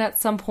happen at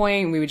some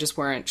point? We just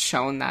weren't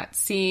shown that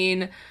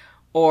scene,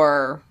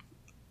 or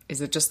is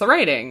it just the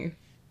writing?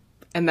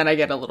 And then I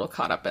get a little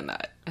caught up in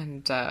that,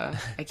 and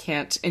I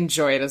can't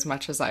enjoy it as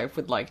much as I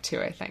would like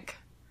to, I think.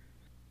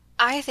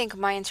 I think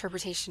my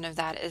interpretation of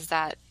that is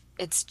that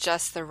it's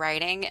just the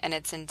writing and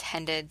it's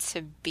intended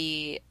to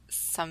be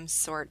some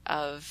sort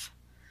of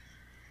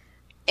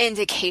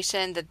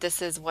indication that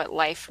this is what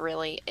life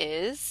really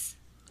is.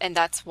 And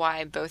that's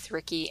why both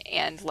Ricky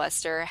and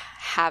Lester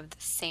have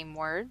the same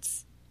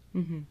words,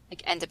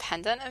 like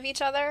independent of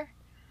each other.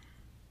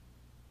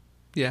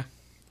 Yeah.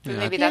 But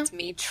maybe that's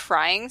me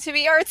trying to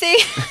be artsy.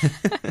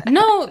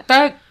 No,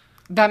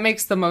 that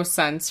makes the most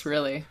sense,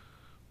 really.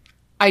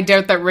 I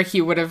doubt that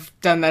Ricky would have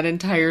done that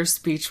entire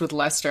speech with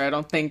Lester. I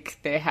don't think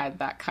they had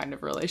that kind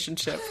of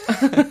relationship.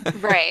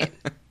 Right.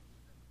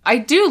 I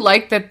do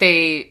like that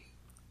they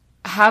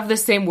have the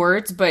same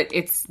words, but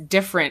it's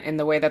different in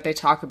the way that they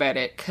talk about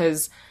it,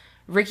 because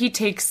Ricky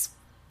takes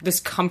this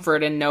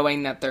comfort in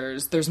knowing that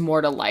there's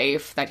more to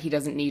life, that he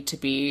doesn't need to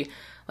be,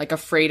 like,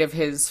 afraid of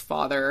his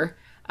father.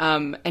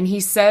 And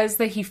he says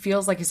that he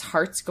feels like his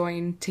heart's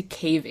going to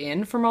cave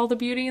in from all the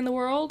beauty in the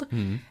world.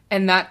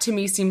 And that to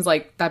me seems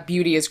like that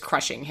beauty is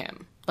crushing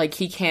him. Like,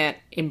 he can't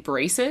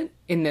embrace it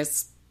in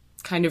this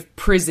kind of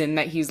prison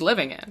that he's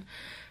living in.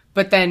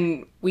 But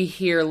then we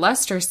hear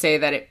Lester say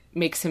that it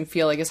makes him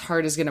feel like his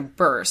heart is going to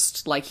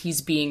burst, like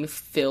he's being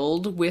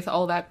filled with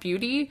all that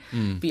beauty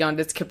beyond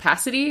its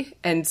capacity.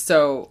 And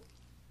so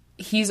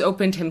he's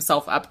opened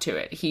himself up to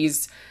it.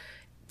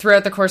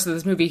 Throughout the course of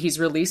this movie, he's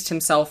released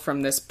himself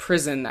from this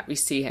prison that we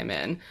see him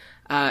in,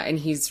 and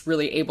he's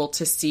really able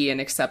to see and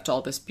accept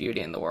all this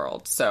beauty in the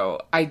world. So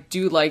I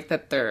do like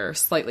that they're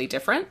slightly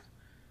different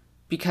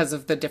because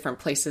of the different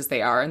places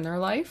they are in their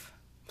life.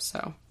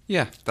 So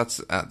yeah, that's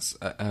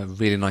a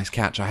really nice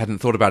catch. I hadn't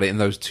thought about it in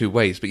those two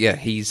ways, but yeah,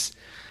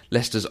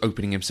 Lester's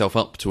opening himself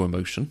up to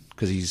emotion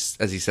because he's,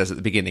 as he says at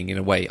the beginning, in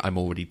a way, I'm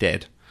already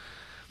dead.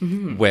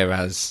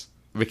 Whereas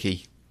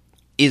Ricky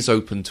is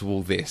open to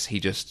all this.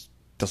 He just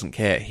doesn't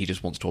care. He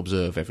just wants to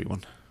observe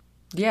everyone.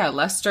 Yeah,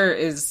 Lester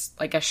is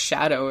like a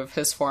shadow of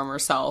his former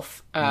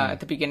self at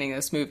the beginning of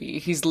this movie.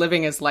 He's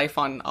living his life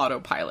on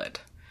autopilot.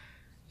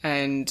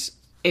 And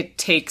it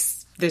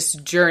takes this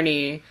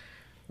journey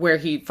where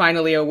he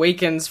finally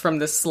awakens from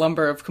this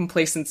slumber of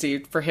complacency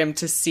for him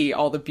to see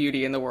all the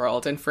beauty in the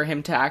world and for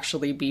him to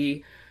actually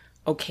be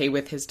okay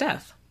with his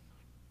death,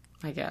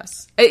 I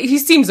guess. He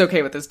seems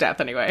okay with his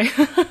death anyway.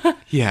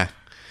 Yeah.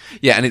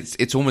 Yeah, and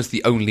it's almost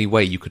the only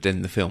way you could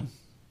end the film.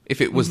 If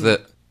it was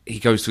that he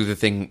goes through the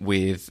thing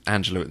with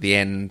Angela at the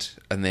end,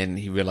 and then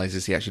he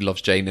realises he actually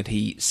loves Jane, and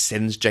he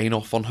sends Jane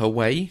off on her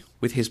way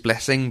with his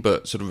blessing,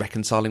 but sort of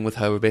reconciling with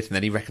her a bit, and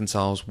then he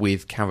reconciles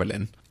with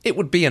Carolyn. It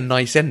would be a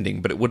nice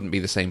ending, but it wouldn't be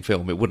the same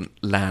film. It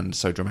wouldn't land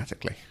so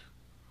dramatically.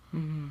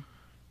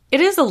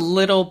 It is a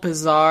little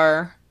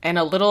bizarre and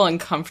a little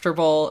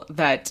uncomfortable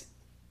that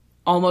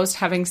almost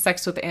having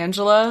sex with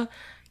Angela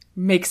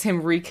makes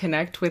him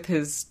reconnect with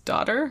his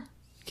daughter.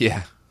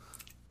 Yeah.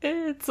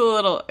 It's a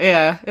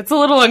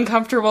little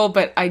uncomfortable,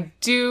 but I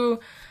do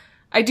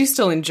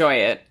still enjoy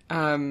it.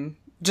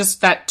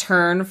 Just that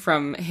turn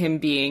from him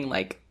being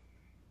like,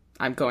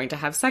 I'm going to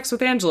have sex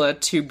with Angela,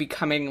 to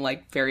becoming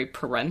like very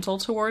parental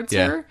towards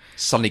her.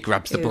 Suddenly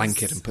grabs the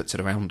blanket and puts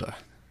it around her.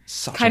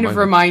 Such kind a of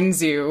moment.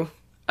 reminds you,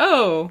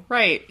 oh,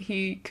 right,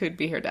 he could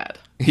be her dad.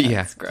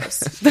 Yeah. That's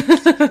gross.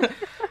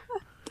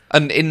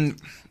 And in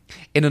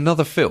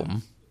another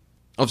film,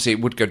 obviously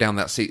it would go down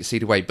that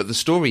seedy way, but the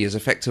story is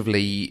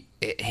effectively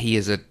he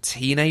is a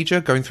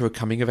teenager going through a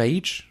coming of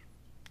age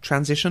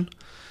transition.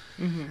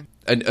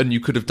 And you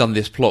could have done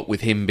this plot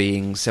with him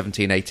being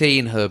 17,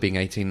 18, her being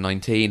 18,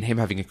 19, him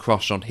having a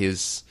crush on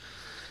his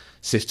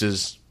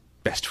sister's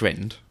best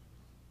friend.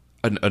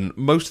 And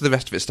most of the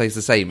rest of it stays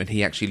the same, and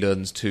he actually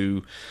learns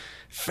to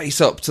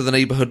face up to the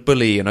neighbourhood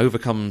bully and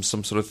overcome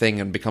some sort of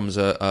thing and becomes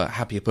a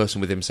happier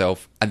person with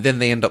himself. And then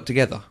they end up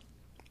together.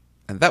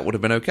 And that would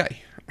have been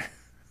okay.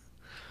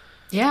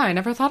 Yeah, I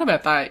never thought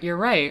about that. You're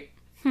right.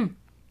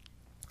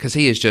 Because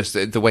he is just,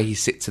 the way he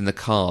sits in the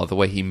car, the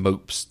way he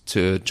mopes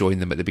to join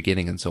them at the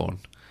beginning and so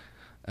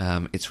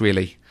on. It's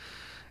really,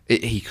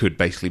 he could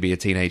basically be a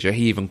teenager.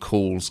 He even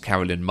calls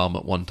Carolyn mum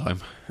at one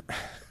time.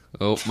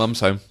 Oh,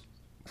 mum's home.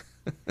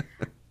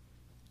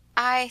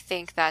 I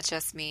think that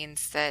just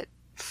means that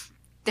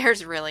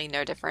there's really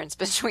no difference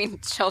between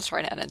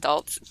children and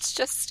adults. It's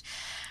just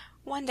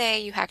one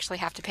day you actually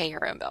have to pay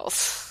your own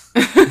bills.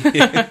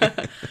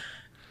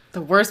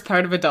 The worst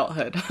part of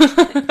adulthood.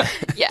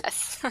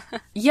 Yes.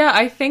 Yeah,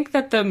 I think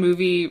that the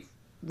movie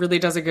really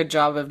does a good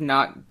job of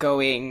not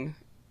going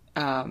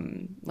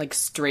like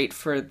straight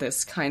for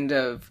this kind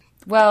of,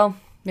 well,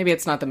 maybe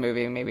it's not the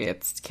movie, maybe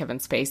it's Kevin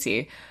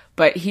Spacey,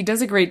 but he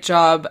does a great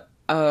job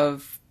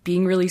of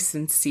being really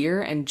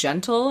sincere and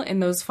gentle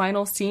in those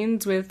final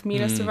scenes with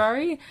Mina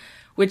Suvari,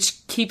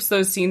 which keeps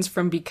those scenes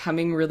from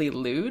becoming really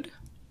lewd,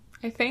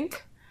 I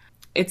think.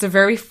 It's a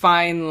very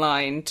fine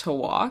line to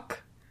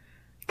walk.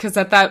 Because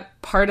at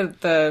that part of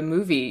the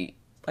movie,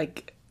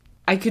 like,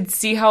 I could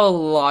see how a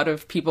lot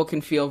of people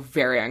can feel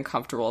very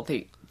uncomfortable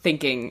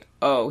thinking,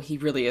 oh, he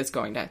really is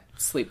going to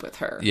sleep with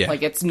her. Yeah.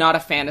 Like, it's not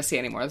a fantasy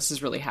anymore. This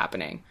is really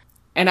happening.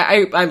 And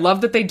I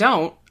love that they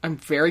don't. I'm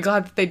very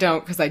glad that they don't,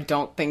 because I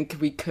don't think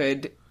we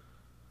could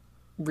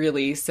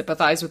really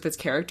sympathize with this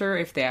character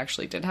if they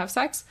actually did have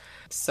sex.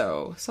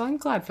 So I'm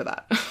glad for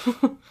that.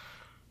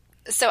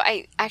 So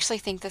I actually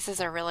think this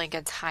is a really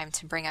good time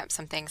to bring up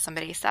something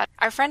somebody said.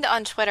 Our friend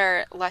on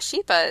Twitter,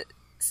 Lashipa,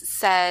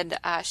 said,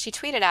 she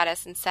tweeted at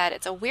us and said,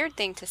 "It's a weird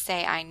thing to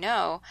say, I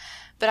know,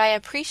 but I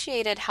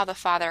appreciated how the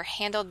father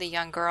handled the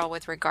young girl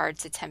with regard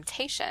to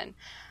temptation.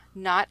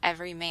 Not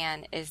every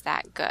man is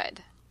that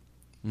good."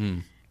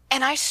 And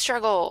I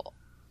struggle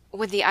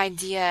with the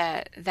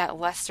idea that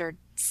Lester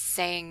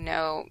saying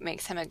no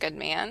makes him a good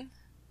man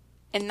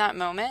in that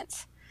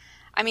moment.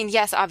 I mean,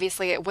 yes,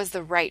 obviously it was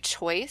the right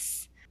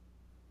choice.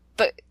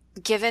 But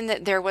given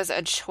that there was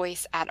a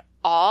choice at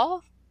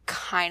all,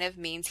 kind of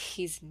means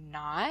he's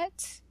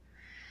not.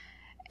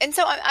 And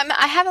so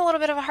I have a little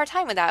bit of a hard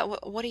time with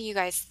that. What do you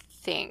guys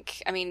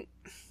think? I mean,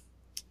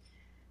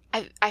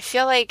 I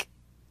feel like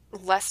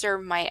Lester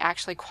might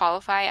actually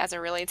qualify as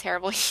a really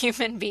terrible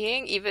human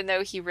being, even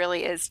though he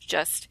really is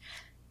just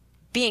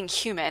being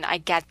human. I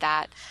get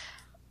that.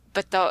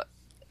 But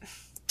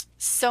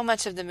so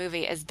much of the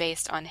movie is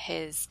based on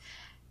his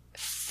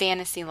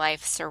fantasy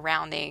life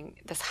surrounding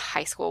this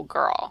high school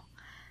girl,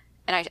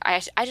 and I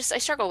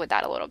struggle with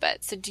that a little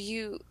bit. So do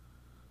you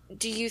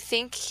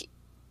think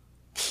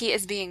he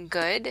is being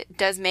good?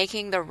 Does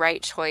making the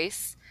right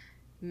choice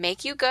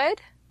make you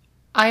good?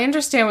 I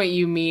understand what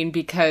you mean,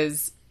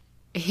 because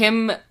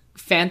him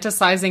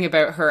fantasizing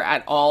about her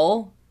at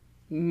all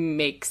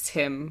makes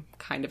him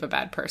kind of a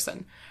bad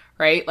person,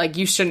 right? Like,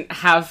 you shouldn't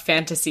have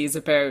fantasies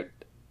about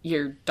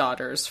your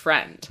daughter's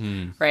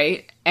friend,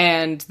 right?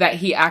 And that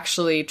he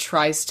actually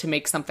tries to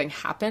make something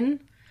happen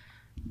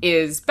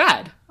is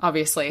bad,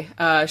 obviously.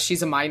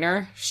 She's a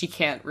minor. She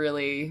can't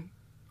really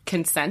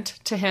consent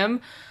to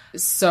him.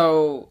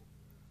 So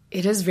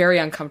it is very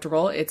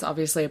uncomfortable. It's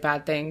obviously a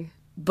bad thing.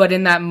 But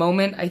in that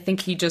moment, I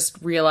think he just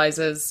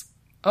realizes,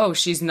 oh,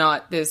 she's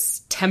not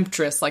this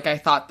temptress like I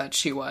thought that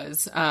she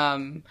was,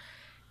 and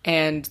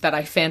that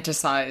I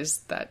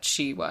fantasized that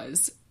she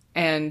was.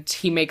 And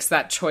he makes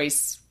that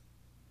choice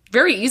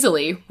very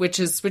easily, which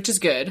is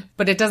good,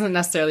 but it doesn't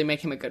necessarily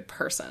make him a good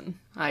person.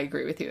 I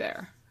agree with you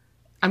there.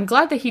 I'm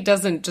glad that he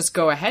doesn't just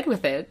go ahead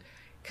with it,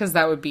 because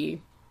that would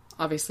be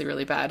obviously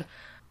really bad.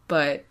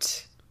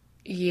 But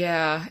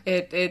yeah,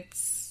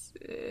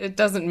 it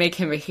doesn't make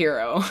him a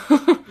hero.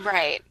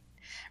 Right.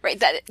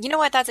 That, you know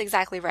what? That's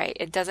exactly right.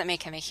 It doesn't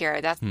make him a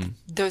hero.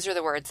 Those are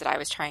the words that I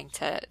was trying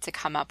to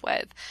come up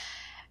with.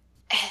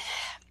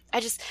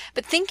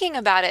 But thinking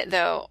about it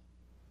though,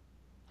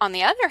 on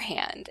the other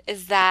hand,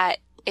 is that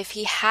if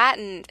he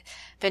hadn't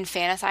been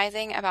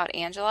fantasizing about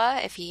Angela,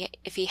 if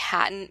he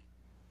hadn't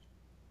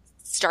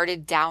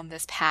started down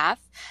this path,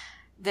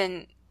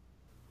 then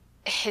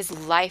his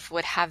life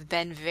would have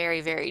been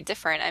very, very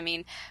different. I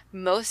mean,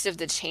 most of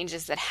the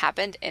changes that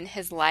happened in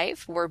his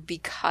life were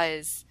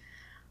because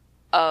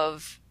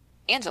of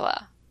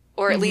Angela,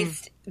 or at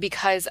least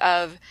because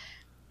of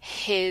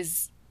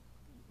his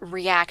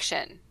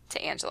reaction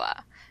to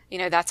Angela. You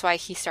know, that's why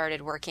he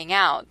started working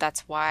out.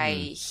 That's why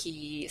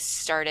he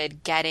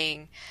started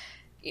getting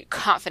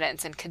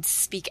confidence and could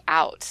speak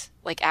out,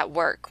 like at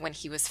work when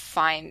he was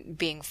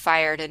being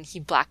fired and he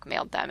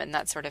blackmailed them and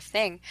that sort of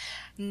thing.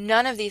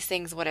 None of these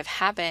things would have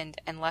happened,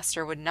 and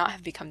Lester would not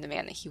have become the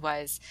man that he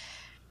was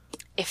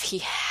if he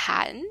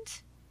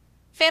hadn't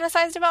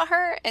fantasized about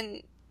her.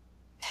 And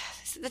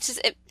that's just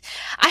it.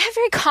 I have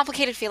very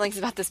complicated feelings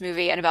about this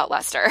movie and about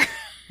Lester.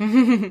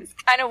 It's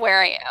kind of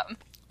where I am.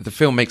 The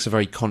film makes a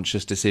very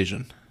conscious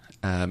decision.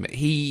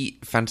 He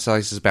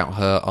fantasizes about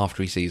her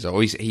after he sees her,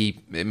 or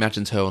he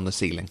imagines her on the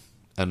ceiling,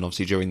 and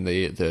obviously during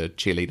the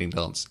cheerleading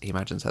dance, he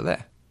imagines her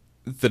there.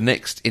 The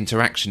next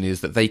interaction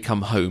is that they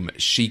come home,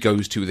 she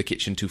goes to the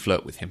kitchen to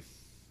flirt with him,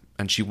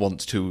 and she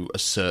wants to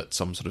assert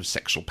some sort of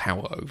sexual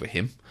power over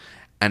him,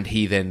 and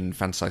he then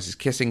fantasizes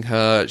kissing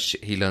her.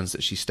 He learns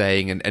that she's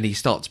staying, and he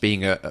starts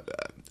being a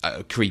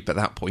creep at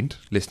that point,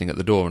 listening at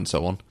the door and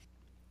so on.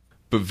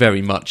 But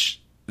very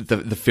much,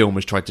 the film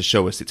has tried to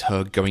show us it's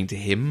her going to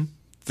him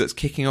that's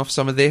kicking off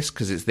some of this,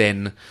 because it's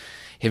then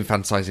him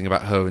fantasizing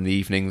about her in the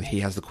evening. He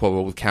has the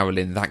quarrel with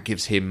Carolyn. That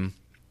gives him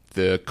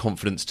the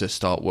confidence to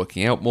start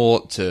working out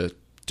more, to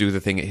do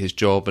the thing at his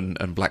job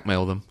and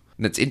blackmail them.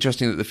 And it's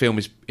interesting that the film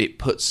it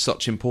puts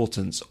such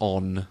importance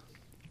on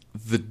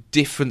the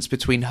difference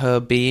between her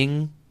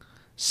being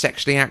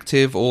sexually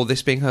active or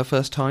this being her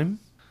first time.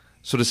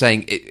 Sort of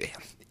saying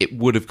it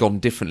would have gone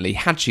differently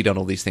had she done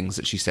all these things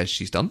that she says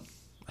she's done.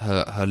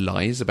 Her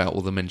lies about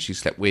all the men she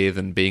slept with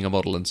and being a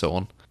model and so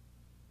on.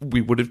 We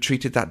would have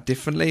treated that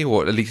differently,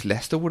 or at least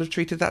Lester would have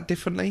treated that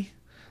differently.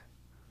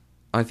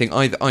 I think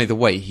either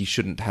way, he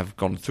shouldn't have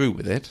gone through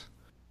with it.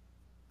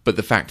 But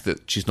the fact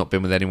that she's not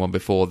been with anyone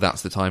before,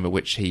 that's the time at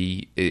which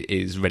he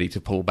is ready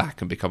to pull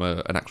back and become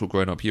an actual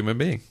grown-up human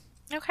being.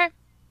 Okay.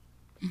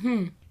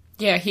 Mm-hmm.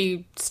 Yeah,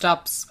 he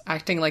stops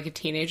acting like a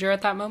teenager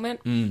at that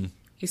moment.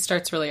 He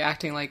starts really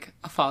acting like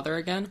a father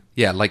again.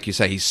 Yeah, like you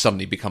say, he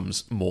suddenly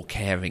becomes more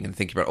caring and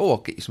thinking about, I'll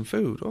get you some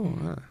food.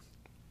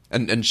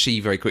 And she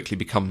very quickly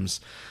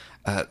becomes,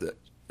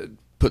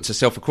 puts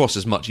herself across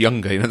as much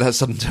younger. You know, that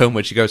sudden turn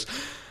where she goes,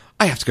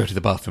 I have to go to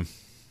the bathroom.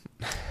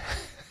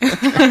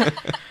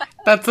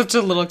 That's such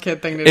a little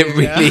kid thing to do. It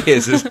really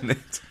is, isn't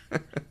it?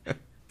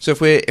 So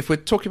if we're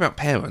talking about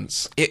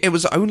parents, it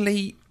was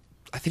only,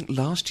 I think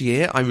last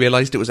year, I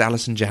realised it was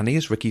Alison Janney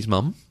as Ricky's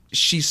mum.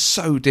 She's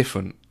so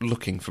different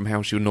looking from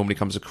how she normally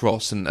comes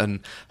across, and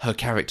her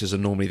characters are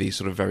normally these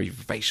sort of very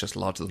vivacious,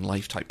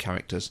 larger-than-life type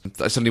characters.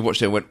 I suddenly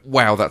watched it and went,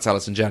 wow, that's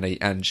Alison Janney,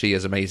 and she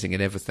is amazing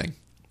in everything.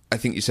 I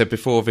think you said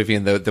before,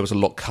 Vivian, there was a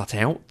lot cut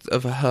out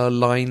of her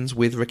lines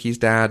with Ricky's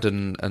dad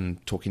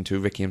and talking to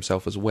Ricky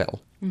himself as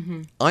well.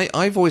 Mm-hmm.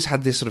 I've always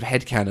had this sort of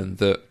headcanon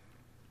that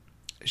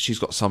she's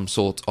got some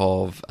sort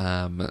of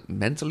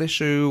mental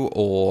issue,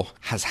 or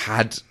has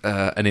had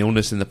an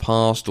illness in the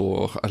past,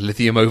 or a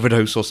lithium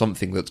overdose or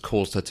something that's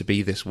caused her to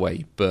be this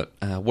way. But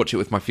watch it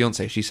with my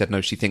fiancée. She said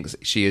no, she thinks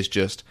she is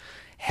just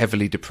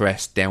heavily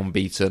depressed,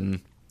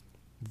 downbeaten.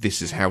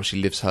 This is how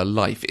she lives her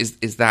life.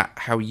 Is that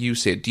how you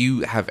see it? Do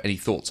you have any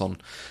thoughts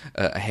on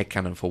a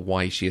headcanon for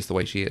why she is the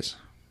way she is?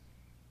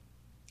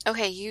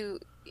 Okay, you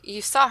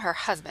saw her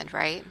husband,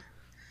 right?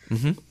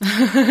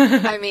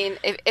 Mm-hmm. I mean,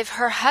 if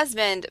her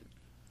husband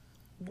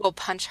will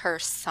punch her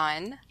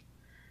son,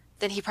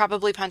 then he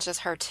probably punches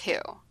her too.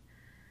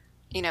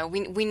 You know,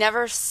 we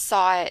never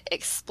saw it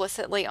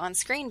explicitly on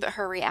screen, but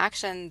her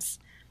reactions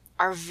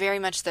are very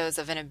much those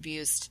of an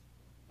abused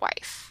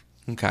wife.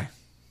 Okay.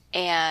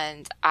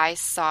 And I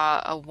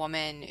saw a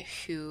woman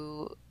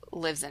who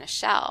lives in a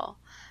shell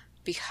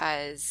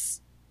because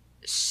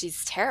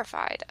she's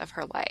terrified of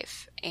her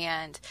life.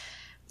 And,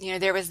 you know,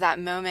 there was that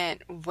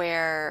moment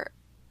where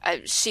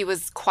she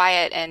was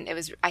quiet, and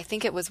I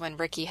think it was when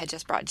Ricky had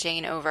just brought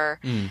Jane over,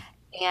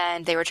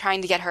 and they were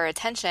trying to get her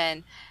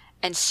attention,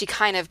 and she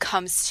kind of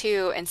comes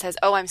to and says,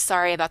 oh, I'm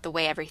sorry about the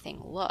way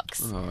everything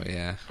looks. Oh,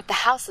 yeah. But the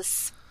house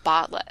is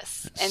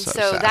spotless. And So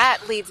so sad.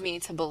 that leads me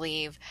to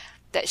believe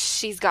that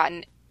she's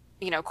gotten,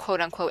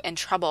 quote unquote, in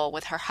trouble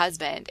with her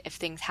husband if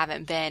things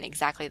haven't been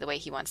exactly the way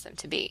he wants them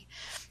to be.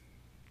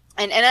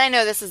 And I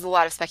know this is a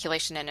lot of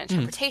speculation and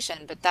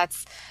interpretation, but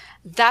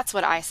that's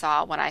what I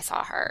saw when I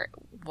saw her,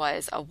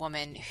 was a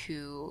woman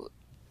who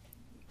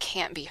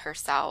can't be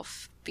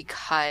herself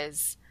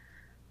because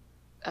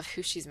of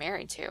who she's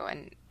married to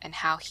and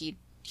how he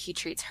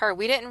treats her.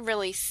 We didn't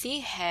really see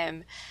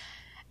him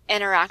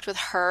interact with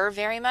her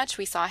very much.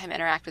 We saw him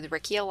interact with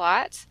Ricky a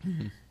lot,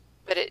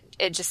 but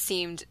it just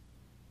seemed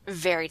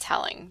very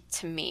telling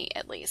to me,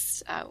 at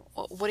least.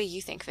 What do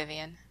you think,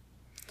 Vivian?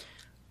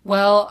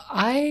 Well,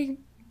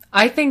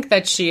 I think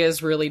that she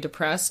is really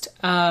depressed.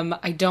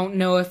 I don't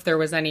know if there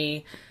was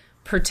any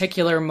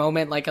particular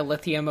moment like a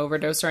lithium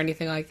overdose or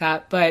anything like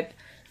that, but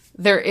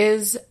there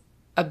is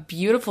a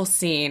beautiful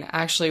scene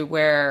actually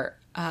where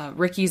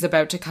Ricky's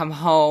about to come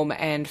home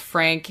and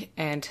Frank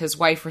and his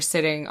wife are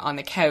sitting on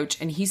the couch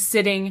and he's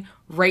sitting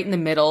right in the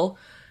middle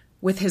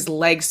with his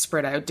legs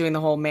spread out, doing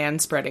the whole man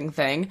spreading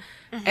thing.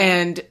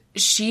 And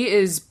she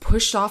is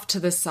pushed off to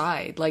the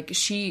side. Like,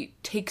 she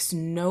takes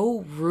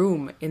no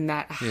room in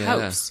that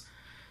house.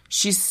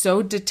 She's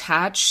so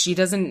detached. She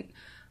doesn't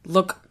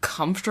look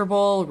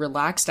comfortable,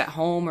 relaxed at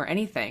home or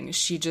anything.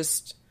 She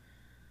just,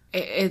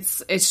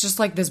 it's just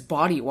like this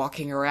body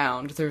walking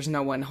around. There's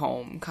no one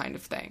home kind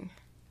of thing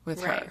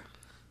with her.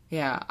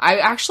 Yeah. I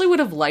actually would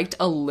have liked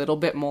a little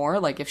bit more,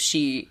 like if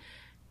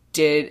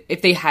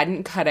they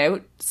hadn't cut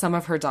out some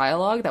of her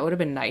dialogue, that would have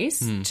been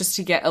nice, just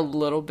to get a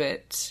little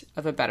bit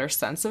of a better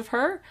sense of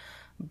her.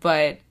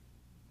 But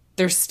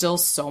there's still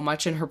so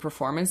much in her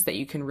performance that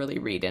you can really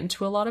read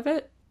into a lot of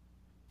it.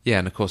 Yeah,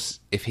 and of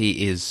course, if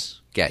he is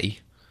gay,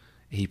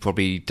 he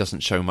probably doesn't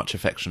show much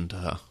affection to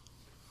her.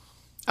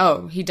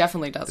 Oh, he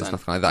definitely doesn't. There's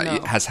nothing like that. No.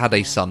 He has had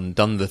a son,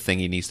 done the thing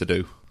he needs to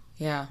do.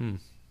 Yeah.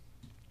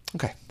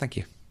 Okay, thank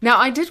you. Now,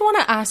 I did want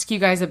to ask you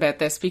guys about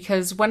this,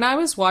 because when I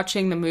was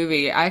watching the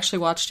movie, I actually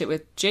watched it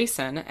with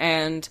Jason,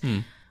 and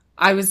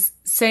I was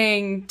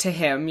saying to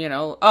him,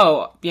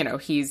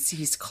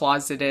 he's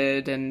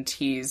closeted and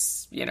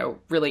he's,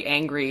 really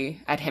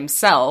angry at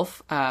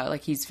himself,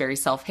 like he's very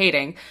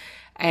self-hating,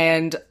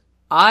 and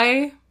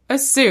I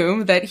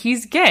assume that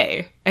he's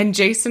gay. And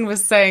Jason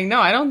was saying, no,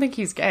 I don't think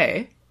he's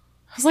gay.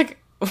 I was like,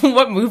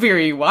 what movie are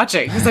you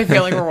watching? Because I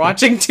feel like we're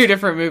watching two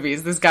different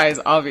movies. This guy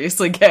is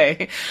obviously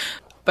gay.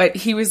 But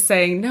he was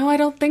saying, no, I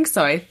don't think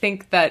so. I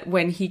think that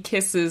when he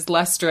kisses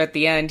Lester at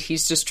the end,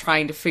 he's just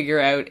trying to figure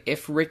out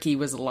if Ricky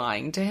was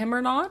lying to him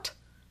or not.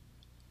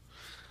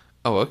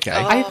 Oh, okay.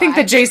 I think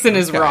that Jason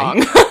is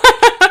wrong.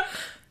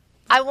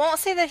 I won't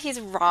say that he's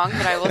wrong,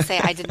 but I will say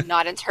I did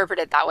not interpret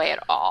it that way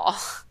at all.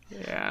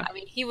 Yeah. I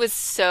mean, he was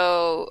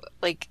so,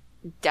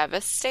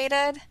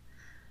 devastated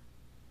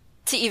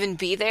to even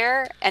be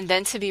there, and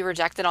then to be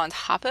rejected on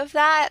top of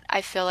that.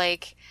 I feel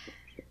like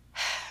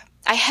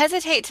I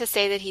hesitate to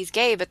say that he's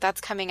gay, but that's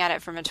coming at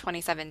it from a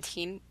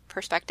 2017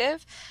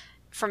 perspective.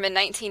 From a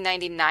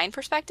 1999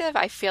 perspective,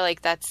 I feel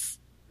like that's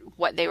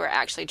what they were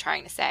actually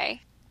trying to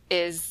say.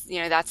 Is,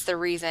 that's the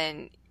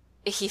reason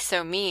he's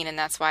so mean, and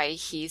that's why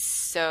he's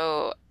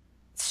so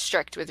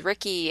strict with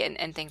Ricky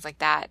and things like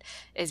that,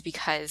 is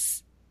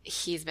because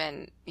he's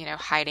been,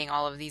 hiding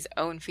all of these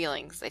own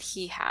feelings that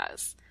he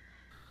has.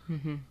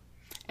 Mm-hmm.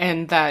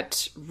 And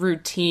that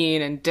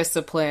routine and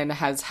discipline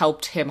has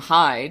helped him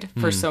hide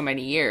for so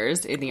many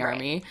years in the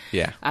Army.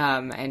 Yeah.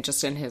 And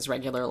just in his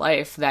regular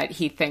life, that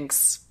he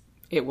thinks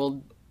it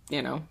will,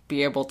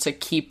 be able to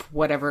keep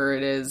whatever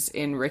it is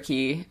in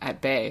Ricky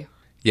at bay.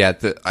 Yeah,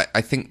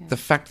 I think the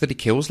fact that he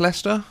kills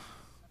Lester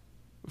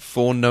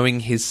for knowing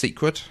his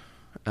secret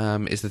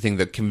is the thing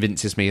that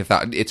convinces me of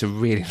that. It's a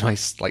really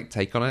nice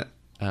take on it.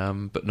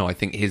 But no, I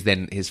think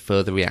his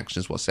further reaction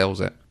is what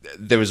sells it.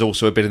 There is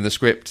also a bit in the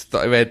script that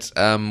I read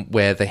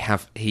where they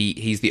have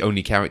he's the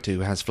only character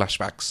who has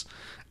flashbacks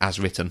as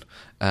written,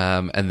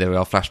 and there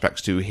are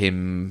flashbacks to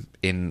him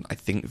in, I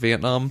think,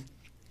 Vietnam,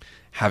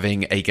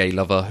 having a gay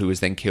lover who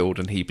is then killed,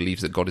 and he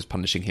believes that God is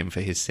punishing him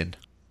for his sin.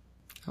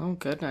 Oh,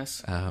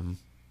 goodness.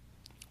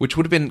 Which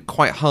would have been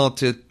quite hard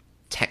to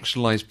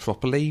textualize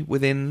properly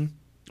within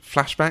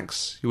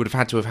flashbacks. You would have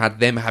had to have had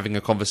them having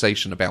a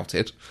conversation about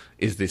it.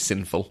 Is this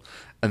sinful?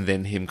 And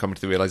then him coming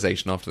to the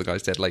realization after the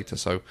guy's dead later.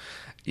 So,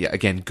 yeah,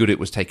 again, good it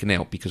was taken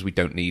out, because we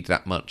don't need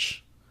that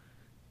much.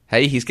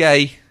 Hey, he's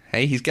gay.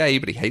 Hey, he's gay,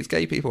 but he hates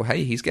gay people.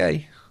 Hey, he's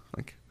gay.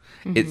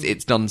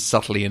 It's done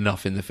subtly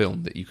enough in the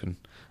film that you can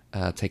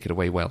take it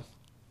away well.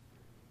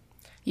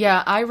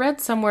 Yeah, I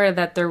read somewhere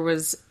that there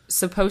was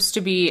supposed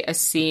to be a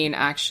scene,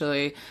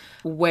 actually,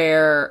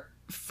 where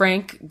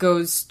Frank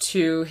goes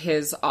to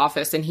his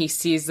office and he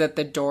sees that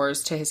the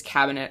doors to his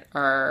cabinet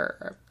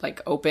are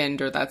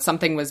opened, or that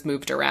something was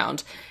moved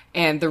around.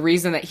 And the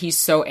reason that he's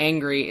so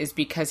angry is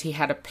because he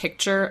had a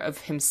picture of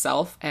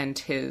himself and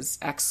his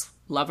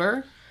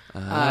ex-lover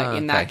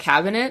in that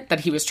cabinet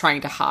that he was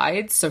trying to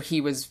hide. So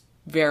he was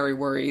very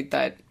worried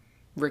that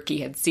Ricky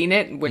had seen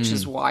it, which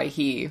is why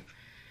he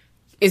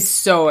is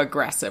so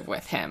aggressive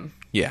with him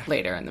Yeah.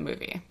 later in the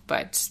movie.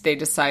 But they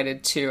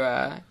decided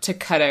to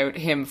cut out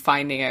him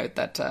finding out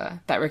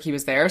that Ricky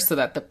was there, so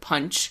that the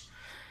punch,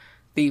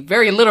 the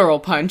very literal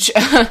punch,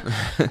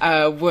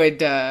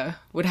 would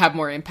have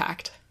more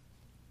impact.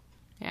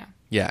 Yeah.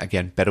 Yeah,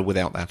 again, better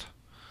without that.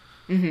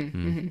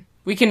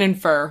 We can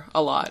infer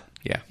a lot.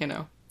 Yeah. You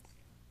know.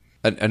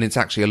 And it's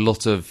actually a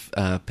lot of,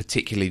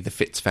 particularly the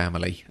Fitz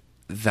family,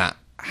 that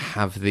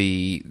have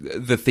the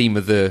theme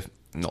of the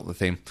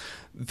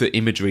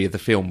imagery of the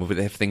film, with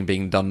everything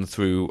being done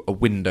through a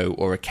window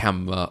or a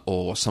camera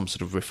or some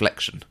sort of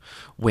reflection.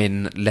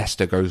 When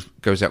Lester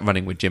goes out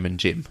running with Jim and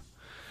Jim,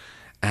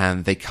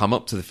 and they come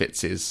up to the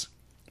Fitzes,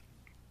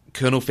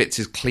 Colonel Fitz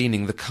is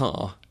cleaning the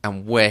car,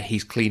 and where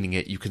he's cleaning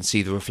it, you can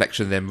see the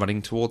reflection of them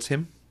running towards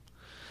him.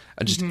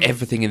 And just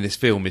everything in this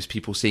film is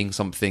people seeing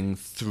something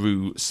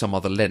through some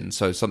other lens.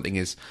 So something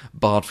is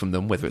barred from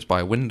them, whether it's by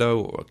a window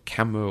or a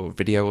camera or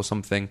video or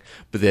something,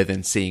 but they're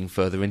then seeing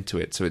further into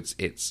it. So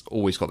it's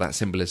always got that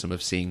symbolism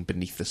of seeing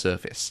beneath the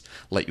surface.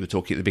 Like you were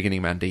talking at the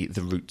beginning, Mandy,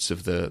 the roots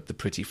of the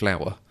pretty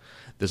flower.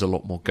 There's a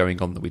lot more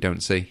going on that we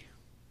don't see.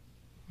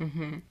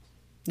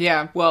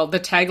 Yeah, well, the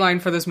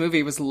tagline for this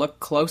movie was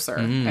 "Look Closer,"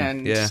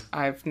 and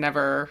I've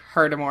never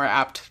heard a more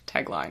apt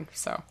tagline.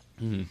 So.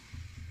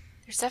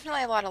 There's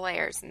definitely a lot of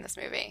layers in this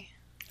movie.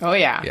 Oh,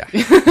 yeah.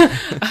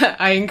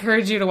 I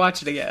encourage you to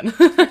watch it again.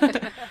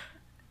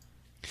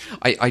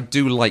 I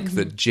do like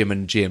that Jim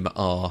and Jim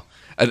are,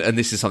 and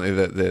this is something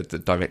that the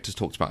directors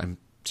talked about, I'm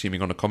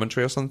assuming on a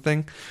commentary or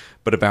something,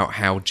 but about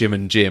how Jim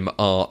and Jim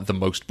are the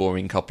most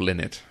boring couple in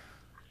it.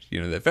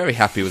 You know, they're very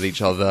happy with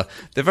each other,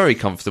 they're very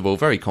comfortable,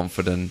 very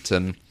confident,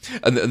 and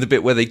the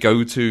bit where they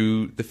go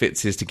to the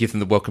Fitzes to give them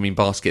the welcoming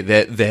basket,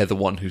 they're the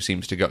one who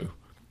seems to go.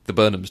 The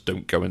Burnhams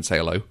don't go and say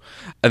hello.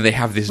 And they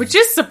have this... Which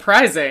is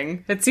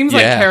surprising. It seems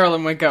like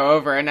Carolyn would go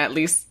over and at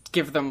least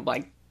give them,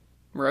 like,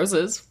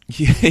 roses.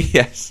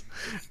 Yes.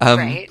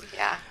 Right,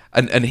 yeah.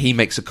 And he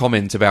makes a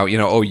comment about,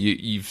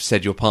 you've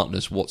said your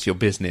partners, what's your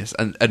business?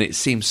 And it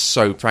seems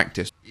so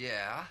practiced.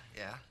 Yeah.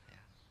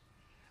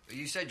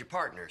 You said your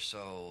partners,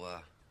 so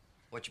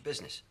what's your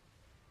business?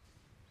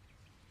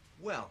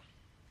 Well,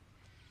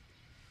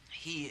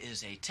 he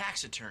is a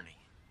tax attorney.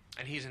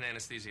 And he's an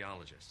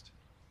anesthesiologist.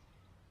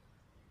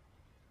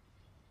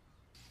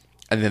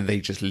 And then they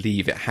just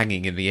leave it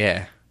hanging in the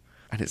air.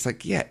 And it's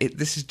like,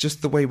 this is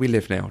just the way we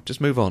live now. Just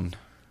move on.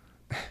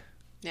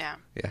 Yeah.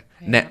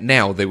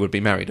 Now they would be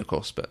married, of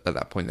course, but at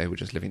that point they were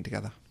just living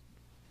together.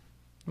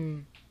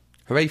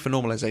 Hooray for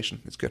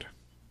normalization. It's good.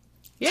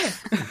 Yeah.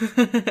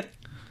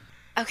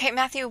 Okay,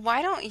 Matthew,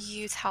 why don't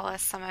you tell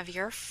us some of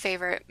your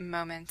favorite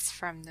moments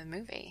from the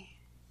movie?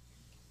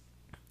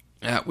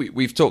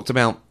 We've talked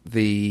about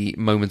the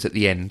moment at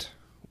the end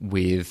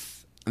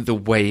with the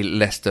way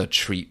Lester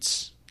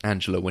treats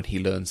Angela when he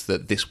learns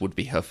that this would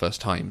be her first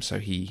time, so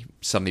he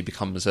suddenly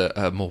becomes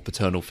a more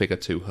paternal figure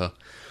to her.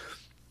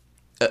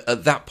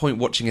 At that point,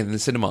 watching it in the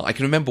cinema, I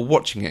can remember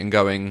watching it and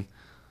going,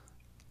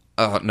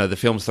 oh, no, the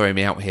film's throwing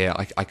me out here,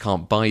 I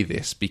can't buy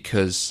this,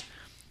 because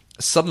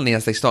suddenly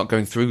as they start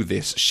going through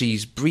this,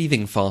 she's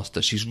breathing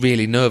faster, she's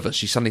really nervous,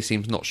 she suddenly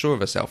seems not sure of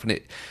herself, and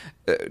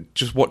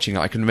just watching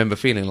it, I can remember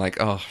feeling like,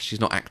 oh, she's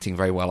not acting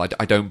very well,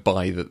 I don't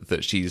buy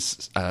that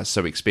she's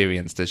so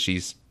experienced as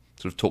she's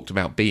sort of talked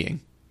about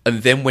being.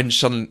 And then when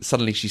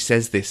suddenly she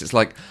says this, it's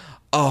like,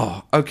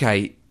 oh,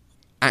 okay,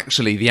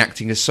 actually the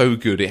acting is so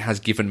good, it has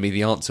given me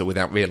the answer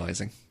without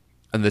realising.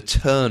 And the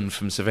turn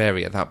from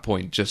Severia at that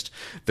point, just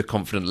the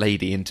confident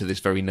lady into this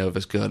very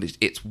nervous girl,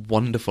 it's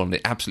wonderful, and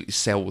it absolutely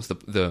sells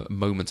the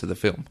moment of the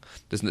film.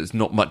 There's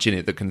not much in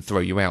it that can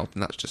throw you out,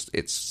 and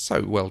it's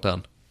so well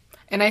done.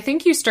 And I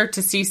think you start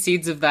to see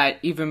seeds of that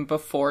even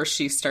before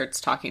she starts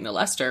talking to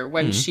Lester.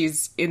 When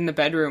she's in the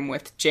bedroom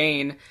with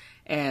Jane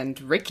and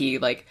Ricky,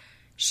 like...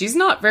 She's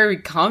not very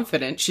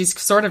confident. She's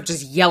sort of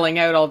just yelling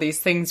out all these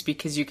things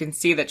because you can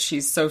see that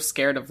she's so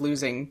scared of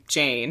losing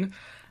Jane.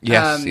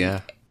 Yes,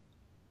 yeah.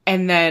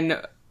 And then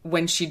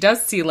when she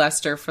does see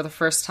Lester for the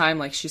first time,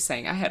 like she's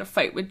saying, I had a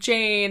fight with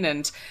Jane,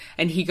 and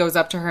he goes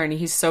up to her and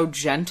he's so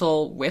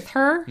gentle with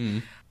her.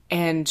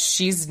 And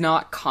she's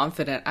not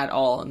confident at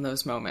all in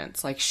those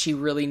moments. Like, she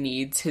really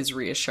needs his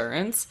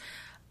reassurance.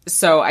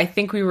 So I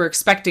think we were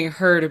expecting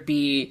her to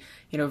be...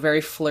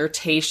 very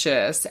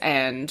flirtatious,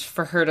 and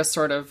for her to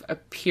sort of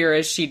appear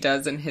as she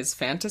does in his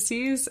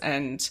fantasies,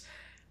 and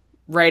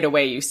right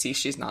away you see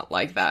she's not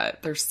like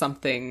that. There's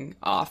something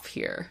off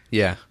here.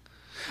 Yeah.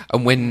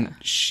 And when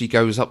she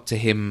goes up to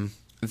him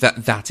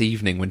that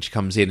evening, when she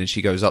comes in and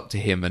she goes up to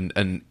him,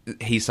 and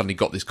he's suddenly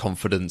got this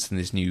confidence and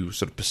this new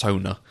sort of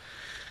persona,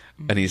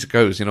 and he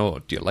goes,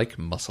 do you like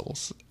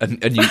muscles? And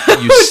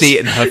you see it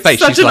in her face.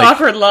 Such She's an like,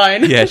 awkward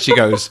line. Yeah, she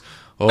goes...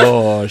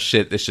 Oh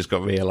shit! This just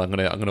got real. I'm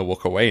gonna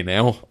walk away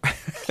now.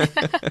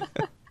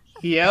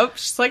 Yep.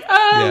 She's like,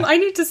 I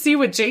need to see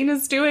what Jane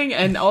is doing,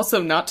 and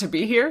also not to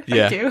be here.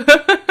 Thank you.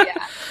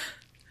 Yeah.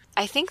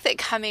 I think that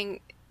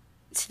coming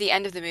to the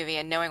end of the movie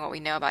and knowing what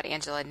we know about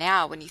Angela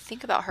now, when you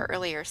think about her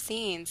earlier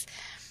scenes,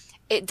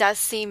 it does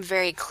seem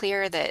very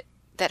clear that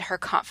her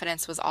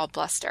confidence was all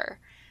bluster.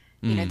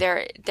 You know,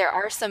 there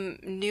are some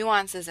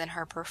nuances in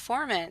her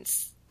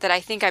performance that I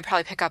think I'd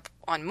probably pick up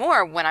on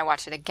more when I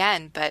watch it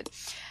again. But,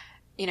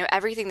 you know,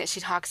 everything that she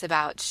talks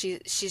about,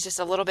 she's just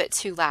a little bit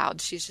too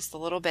loud. She's just a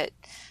little bit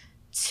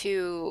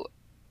too,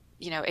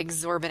 you know,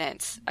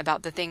 exorbitant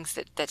about the things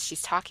that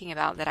she's talking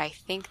about, that I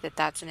think that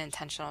that's an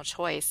intentional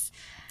choice.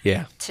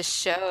 Yeah. To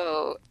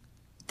show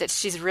that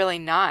she's really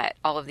not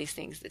all of these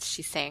things that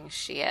she's saying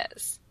she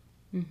is.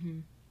 Mm-hmm.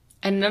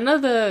 And none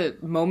of the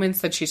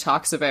moments that she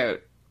talks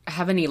about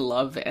have any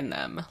love in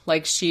them.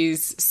 Like,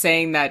 she's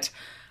saying that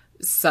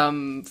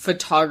some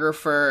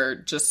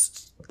photographer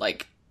just,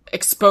 like,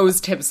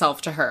 exposed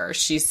himself to her.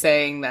 She's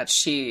saying that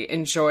she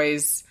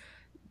enjoys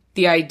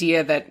the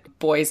idea that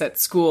boys at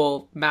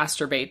school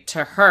masturbate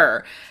to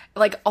her.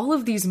 Like, all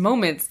of these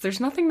moments, there's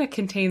nothing that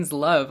contains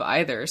love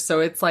either. So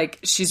it's like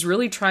she's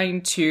really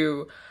trying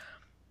to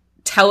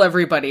tell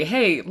everybody,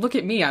 hey, look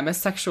at me, I'm a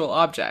sexual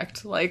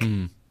object. Like,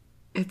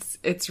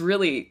 it's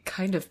really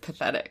kind of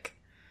pathetic.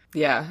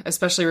 Yeah,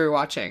 especially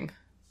rewatching.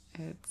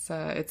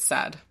 It's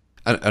sad.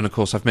 And of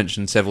course, I've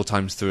mentioned several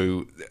times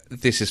through,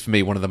 this is for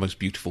me one of the most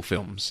beautiful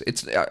films.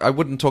 I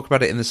wouldn't talk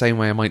about it in the same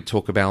way I might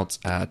talk about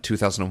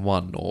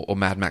 2001 or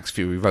Mad Max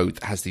Fury Road,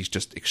 that has these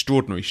just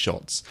extraordinary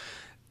shots.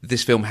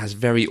 This film has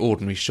very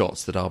ordinary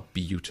shots that are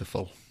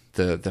beautiful.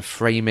 The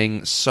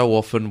framing, so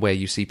often where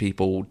you see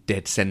people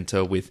dead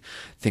center with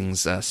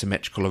things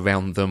symmetrical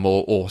around them,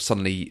 or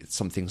suddenly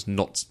something's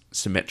not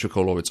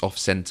symmetrical or it's off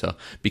center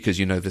because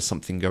you know there's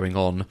something going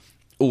on.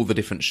 All the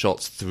different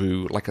shots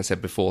through, like I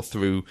said before,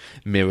 through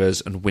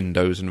mirrors and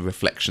windows and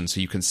reflections, so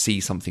you can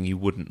see something you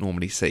wouldn't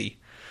normally see.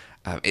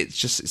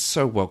 It's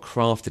so well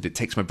crafted. It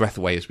takes my breath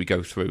away as we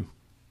go through.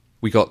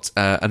 We got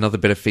another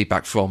bit of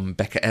feedback from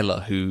Becca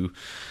Eller, who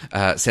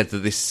said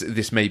that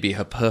this may be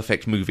her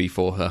perfect movie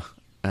for her.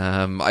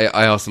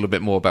 I asked a little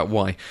bit more about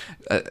why.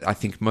 I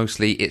think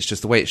mostly it's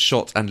just the way it's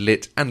shot and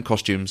lit and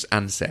costumes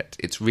and set.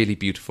 It's really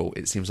beautiful.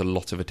 It seems a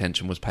lot of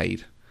attention was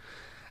paid.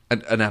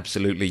 And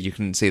absolutely, you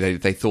can see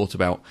they thought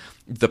about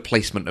the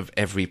placement of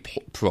every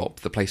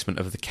prop, the placement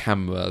of the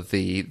camera,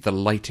 the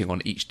lighting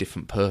on each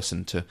different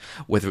person, to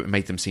whether it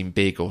made them seem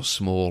big or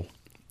small.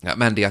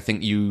 Mandy, I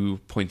think you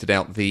pointed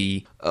out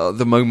the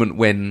moment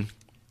when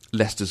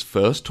Lester's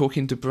first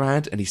talking to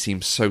Brad, and he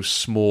seems so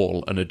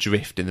small and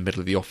adrift in the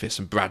middle of the office,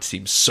 and Brad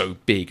seems so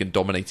big and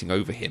dominating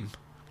over him.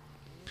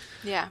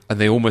 Yeah. And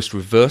they almost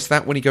reverse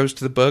that when he goes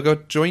to the burger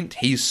joint.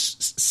 He's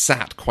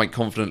sat quite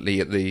confidently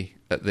at the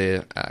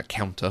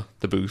counter,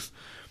 the booth,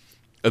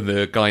 and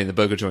the guy in the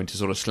burger joint is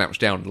sort of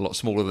slouched down, a lot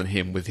smaller than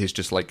him, with his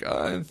just like,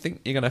 I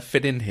think you're going to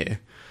fit in here.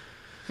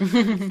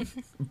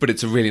 But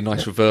it's a really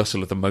nice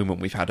reversal of the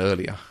moment we've had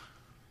earlier.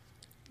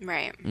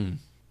 Right.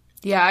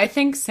 Yeah, I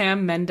think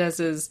Sam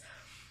Mendes's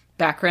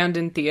background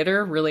in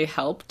theater really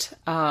helped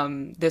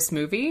this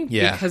movie.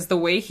 Yeah. Because the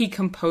way he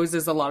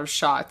composes a lot of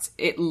shots,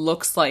 it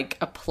looks like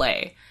a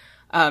play.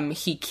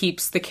 He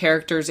keeps the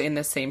characters in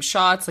the same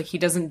shots. Like, he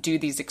doesn't do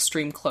these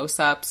extreme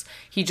close-ups.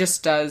 He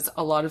just does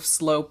a lot of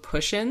slow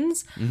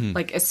push-ins.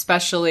 Like,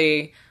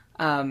 especially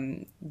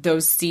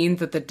those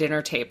scenes at the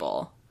dinner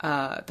table.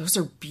 Those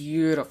are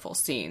beautiful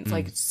scenes.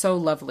 Like, so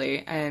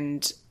lovely.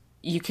 And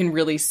you can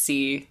really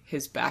see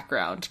his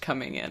background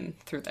coming in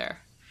through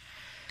there.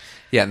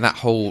 Yeah, and that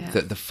whole,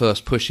 the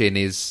first push-in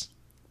is,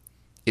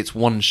 it's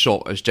one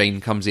shot as Jane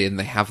comes in,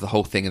 they have the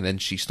whole thing, and then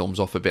she storms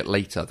off a bit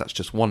later. That's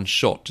just one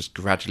shot, just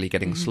gradually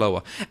getting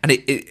slower. And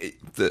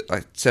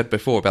I said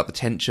before about the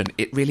tension,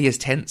 it really is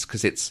tense,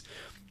 because it's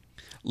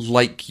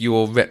like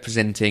you're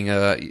representing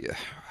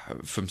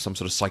from some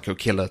sort of psycho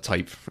killer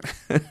type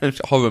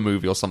horror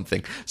movie or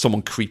something,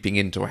 someone creeping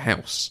into a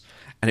house.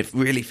 And it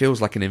really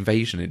feels like an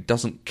invasion. It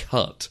doesn't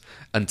cut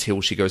until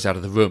she goes out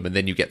of the room, and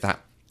then you get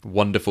that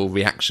wonderful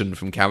reaction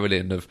from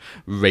Carolyn of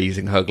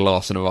raising her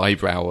glass and her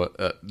eyebrow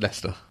at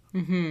Lester.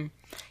 Mm-hmm.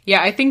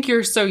 Yeah, I think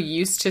you're so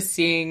used to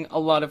seeing a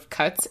lot of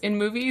cuts in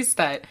movies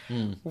that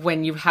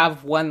when you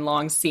have one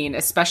long scene,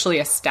 especially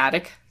a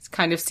static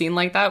kind of scene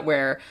like that,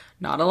 where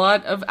not a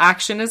lot of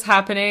action is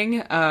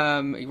happening,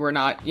 we're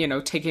not,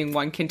 taking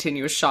one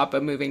continuous shot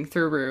but moving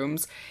through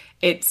rooms,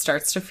 it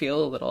starts to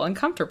feel a little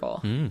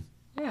uncomfortable.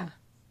 Yeah.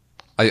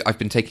 I've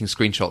been taking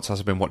screenshots as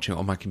I've been watching it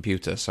on my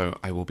computer, so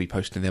I will be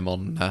posting them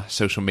on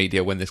social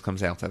media when this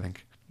comes out, I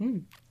think.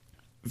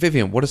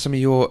 Vivian, what are some of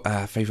your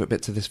favourite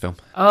bits of this film?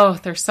 Oh,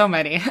 there's so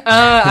many.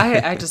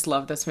 I just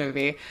love this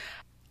movie.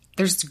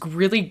 There's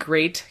really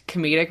great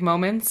comedic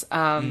moments,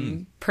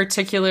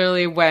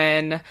 particularly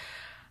when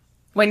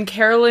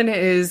Carolyn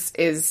is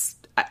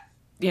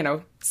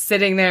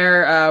sitting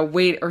there,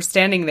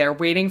 standing there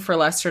waiting for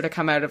Lester to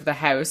come out of the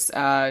house.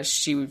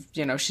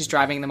 She's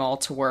driving them all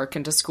to work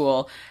and to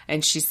school,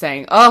 and she's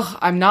saying, "Oh,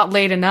 I'm not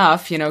late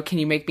enough. Can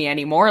you make me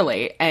any more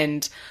late?"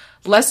 And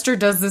Lester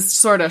does this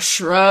sort of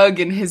shrug,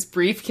 and his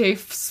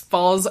briefcase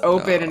falls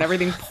open and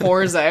everything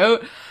pours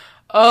out.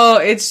 Oh,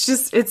 it's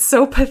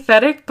so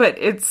pathetic, but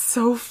it's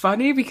so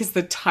funny because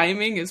the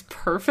timing is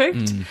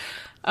perfect.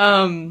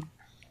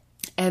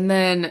 And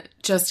then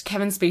just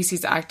Kevin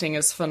Spacey's acting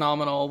is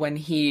phenomenal when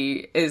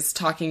he is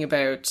talking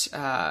about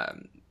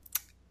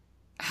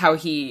how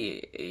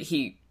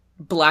he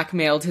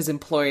blackmailed his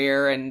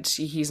employer and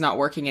he's not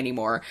working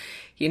anymore.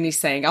 And he's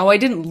saying, "Oh, I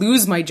didn't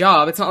lose my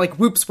job. It's not like,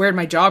 whoops, where'd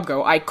my job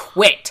go? I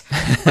quit."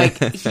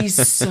 Like,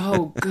 he's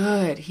so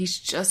good. He's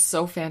just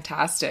so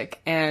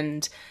fantastic.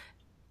 And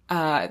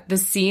the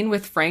scene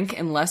with Frank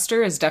and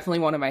Lester is definitely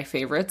one of my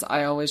favorites.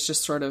 I always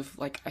just sort of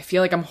like, I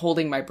feel like I'm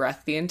holding my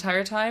breath the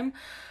entire time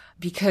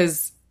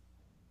because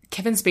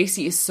Kevin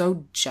Spacey is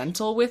so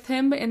gentle with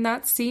him in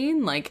that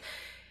scene. Like,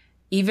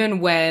 even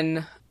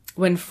when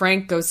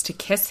Frank goes to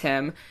kiss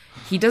him,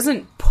 he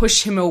doesn't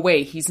push him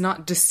away. He's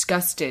not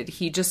disgusted.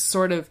 He just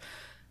sort of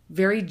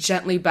very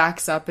gently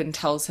backs up and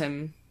tells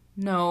him,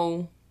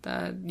 "No,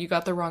 you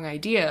got the wrong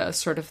idea,"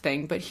 sort of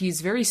thing. But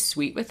he's very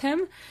sweet with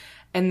him.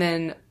 And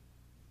then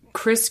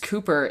Chris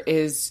Cooper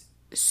is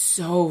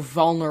so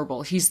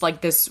vulnerable. He's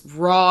like this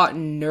raw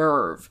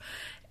nerve.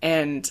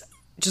 And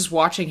just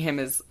watching him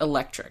is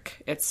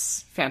electric.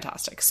 It's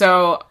fantastic.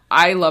 So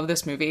I love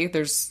this movie.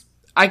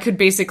 I could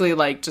basically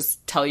like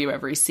just tell you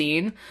every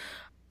scene,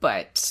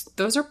 but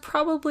those are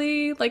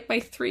probably like my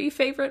 3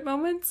 favorite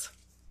moments.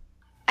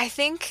 I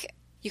think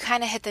you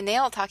kind of hit the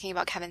nail talking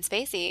about Kevin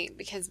Spacey,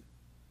 because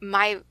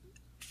my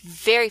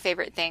very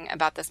favorite thing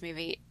about this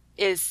movie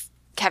is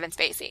Kevin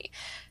Spacey,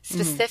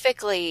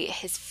 specifically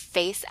his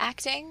face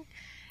acting.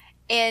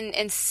 And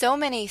in so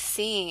many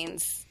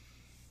scenes,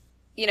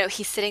 you know,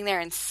 he's sitting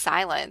there in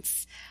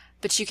silence,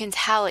 but you can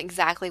tell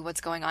exactly what's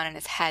going on in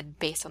his head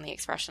based on the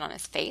expression on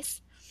his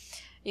face.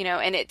 You know,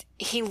 and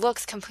he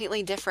looks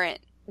completely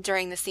different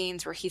during the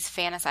scenes where he's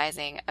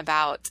fantasizing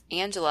about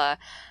Angela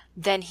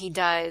than he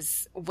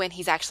does when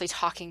he's actually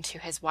talking to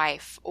his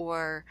wife,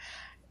 or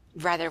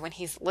rather when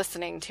he's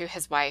listening to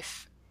his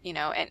wife, you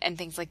know, and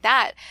things like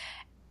that.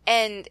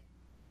 And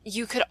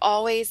you could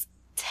always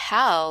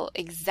tell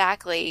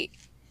exactly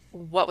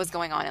what was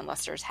going on in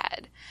Lester's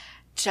head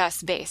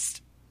just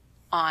based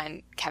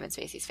on Kevin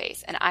Spacey's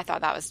face. And I thought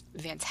that was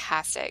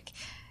fantastic.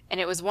 And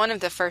it was one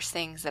of the first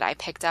things that I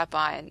picked up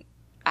on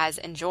as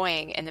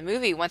enjoying in the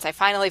movie once I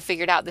finally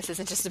figured out this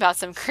isn't just about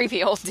some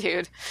creepy old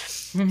dude.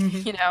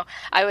 You know,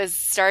 I was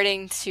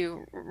starting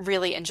to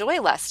really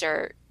enjoy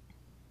Lester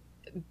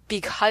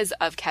because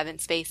of Kevin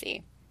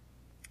Spacey,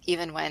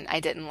 even when I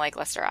didn't like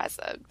Lester as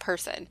a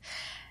person.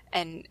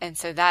 And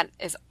so that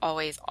is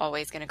always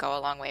going to go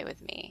a long way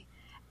with me.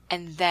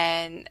 And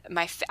then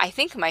I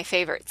think my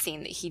favorite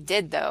scene that he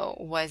did, though,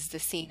 was the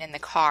scene in the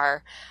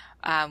car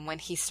when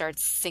he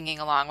starts singing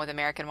along with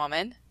American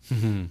Woman.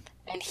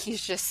 And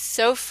he's just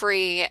so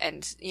free,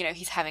 and, you know,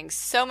 he's having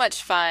so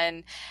much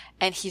fun,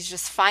 and he's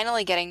just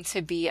finally getting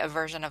to be a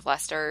version of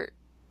Lester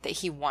that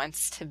he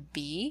wants to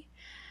be.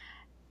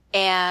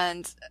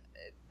 And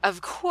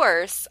of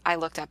course, I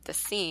looked up the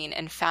scene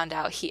and found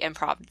out he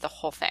improv'd the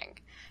whole thing.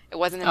 It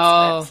wasn't in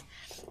the script.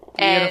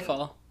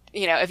 Beautiful.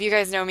 And, you know, if you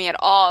guys know me at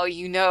all,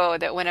 you know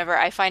that whenever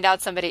I find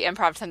out somebody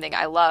improv something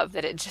I love,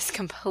 that it just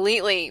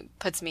completely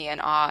puts me in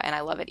awe, and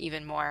I love it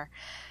even more.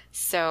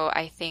 So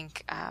I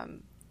think,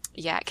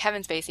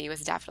 Kevin Spacey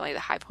was definitely the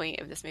high point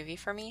of this movie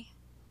for me.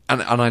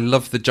 And I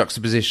love the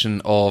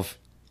juxtaposition of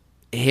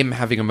him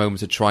having a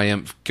moment of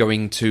triumph,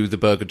 going to the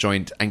burger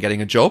joint and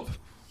getting a job.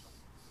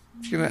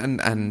 You know,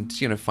 and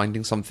you know,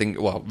 finding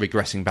something, well,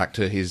 regressing back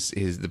to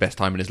the best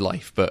time in his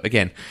life. But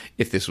again,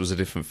 if this was a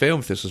different film,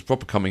 if this was a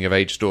proper coming of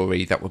age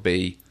story, that would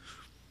be,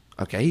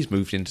 okay, he's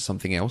moved into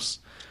something else.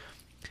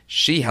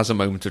 She has a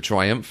moment of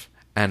triumph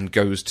and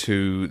goes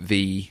to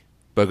the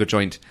burger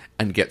joint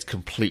and gets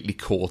completely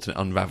caught and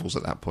unravels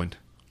at that point.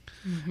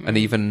 Mm-hmm. And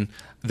even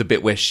the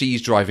bit where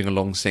she's driving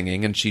along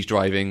singing, and she's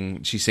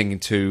singing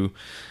to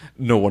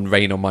 "No One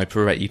Rain on My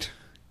Parade,"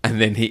 and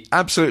then he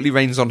absolutely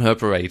rains on her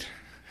parade.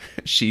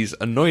 She's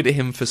annoyed at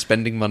him for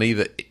spending money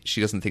that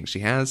she doesn't think she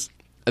has,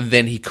 and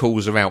then he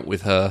calls her out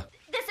with her,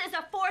 "This is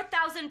a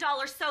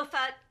 $4,000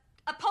 sofa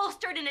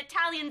upholstered in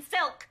Italian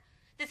silk.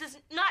 This is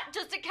not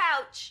just a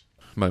couch."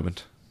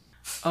 Moment.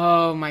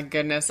 Oh my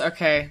goodness.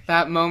 Okay,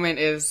 that moment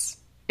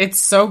it's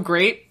so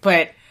great,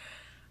 but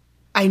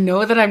I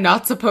know that I'm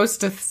not supposed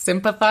to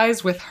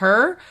sympathize with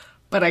her,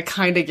 but I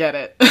kind of get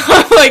it.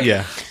 I'm like,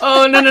 yeah.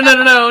 Oh,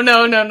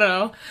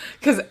 no.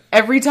 Because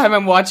every time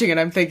I'm watching it,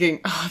 I'm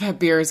thinking, oh, that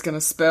beer is going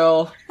to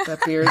spill.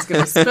 That beer is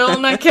going to spill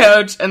on that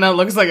couch, and that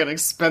looks like an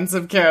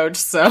expensive couch,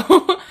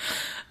 so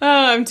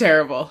I'm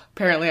terrible.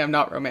 Apparently, I'm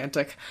not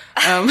romantic.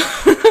 Yeah,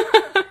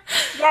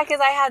 because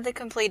I had the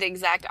complete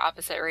exact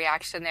opposite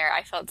reaction there.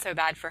 I felt so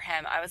bad for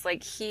him. I was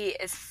like, he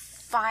is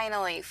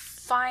finally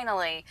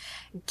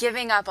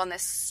giving up on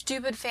this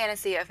stupid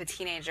fantasy of a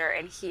teenager,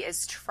 and he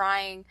is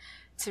trying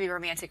to be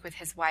romantic with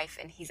his wife,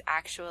 and he's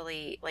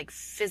actually like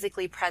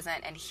physically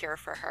present and here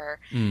for her,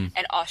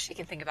 and all she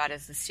can think about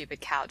is the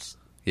stupid couch.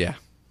 Yeah.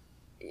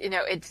 You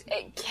know, it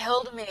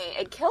killed me.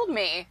 It killed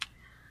me.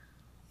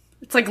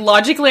 It's like,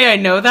 logically I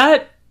know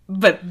that,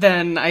 but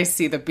then I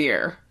see the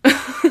beer.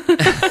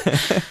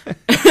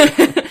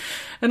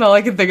 And all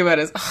I can think about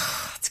is,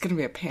 oh, it's going to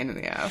be a pain in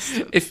the ass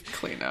to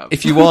clean up.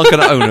 If you are going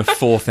to own a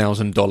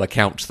 $4,000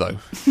 couch, though.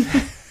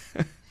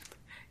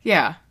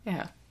 Yeah.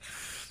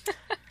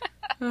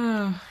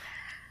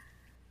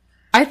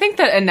 I think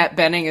that Annette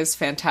Bening is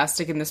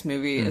fantastic in this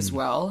movie as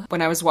well.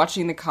 When I was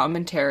watching the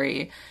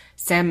commentary,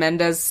 Sam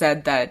Mendes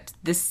said that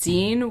the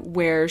scene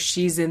where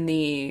she's in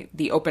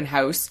the open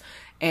house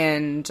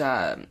and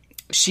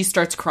she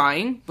starts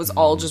crying was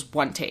all just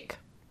one take.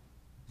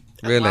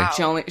 Really?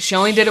 Wow. She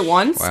only did it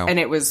once, Wow. and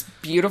it was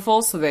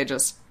beautiful, so they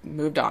just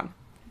moved on.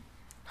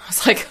 I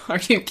was like, are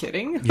you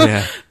kidding?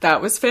 Yeah.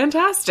 That was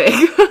fantastic.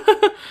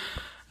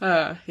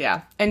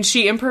 Yeah. And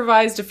she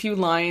improvised a few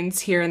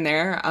lines here and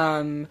there.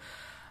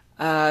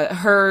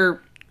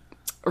 Her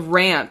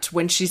rant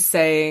when she's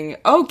saying,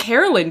 "Oh,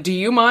 Carolyn, do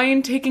you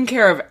mind taking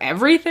care of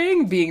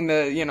everything?" Being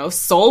the,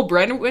 sole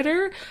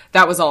breadwinner,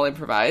 that was all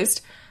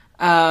improvised.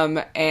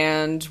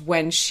 And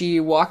when she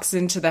walks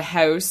into the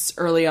house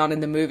early on in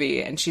the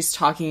movie and she's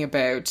talking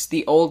about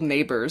the old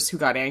neighbors who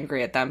got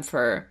angry at them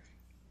for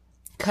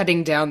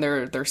cutting down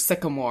their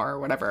sycamore or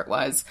whatever it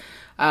was,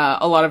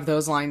 a lot of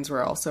those lines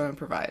were also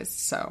improvised.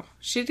 So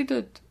she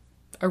did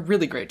a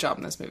really great job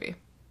in this movie.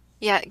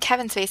 Yeah,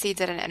 Kevin Spacey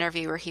did an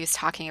interview where he was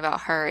talking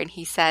about her, and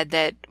he said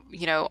that,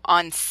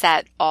 on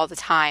set all the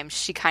time,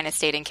 she kind of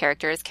stayed in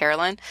character as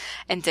Carolyn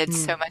and did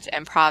so much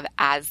improv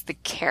as the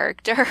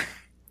character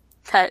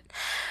that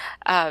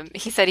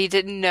he said he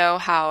didn't know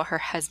how her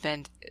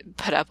husband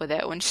put up with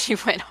it when she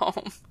went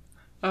home.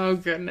 Oh,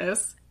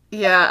 goodness.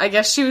 Yeah, I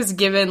guess she was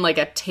given like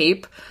a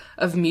tape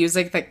of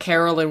music that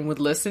Carolyn would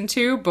listen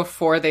to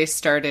before they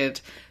started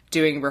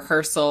doing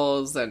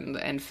rehearsals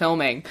and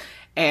filming.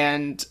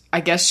 And I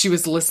guess she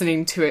was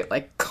listening to it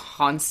like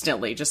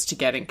constantly just to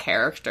get in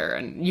character.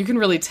 And you can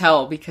really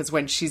tell because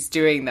when she's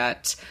doing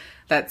that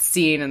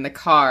scene in the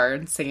car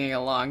and singing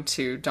along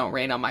to Don't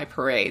Rain on My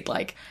Parade,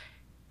 like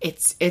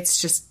it's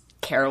just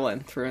Carolyn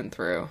through and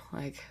through.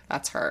 Like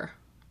that's her.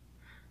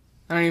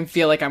 I don't even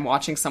feel like I'm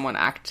watching someone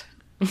act.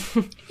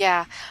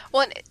 Yeah.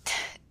 Well,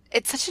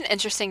 it's such an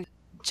interesting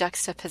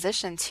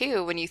juxtaposition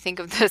too when you think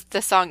of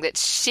the song that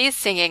she's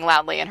singing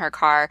loudly in her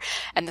car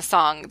and the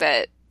song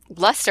that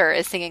Lester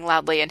is singing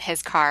loudly in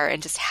his car,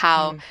 and just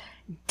how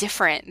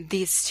different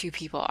these two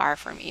people are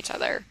from each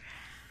other.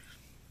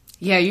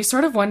 Yeah, you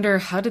sort of wonder,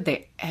 how did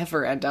they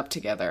ever end up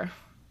together?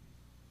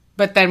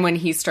 But then when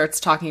he starts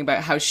talking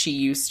about how she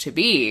used to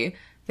be,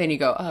 then you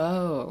go,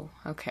 oh,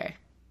 okay.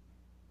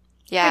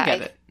 Yeah, I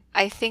get it.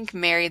 I think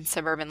married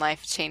suburban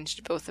life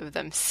changed both of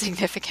them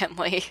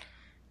significantly.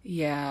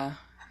 Yeah,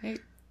 it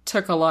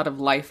took a lot of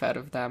life out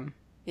of them.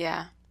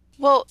 Yeah.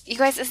 Well, you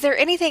guys, is there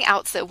anything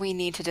else that we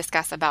need to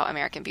discuss about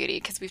American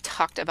Beauty? Because we've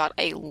talked about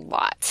a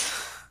lot.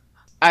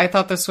 I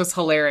thought this was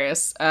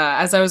hilarious.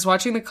 As I was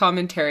watching the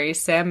commentary,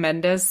 Sam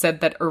Mendes said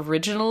that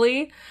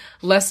originally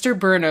Lester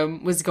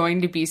Burnham was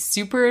going to be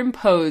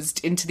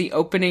superimposed into the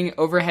opening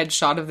overhead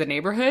shot of the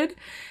neighborhood,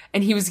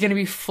 and he was going to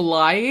be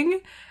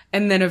flying,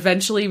 and then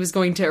eventually he was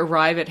going to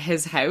arrive at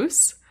his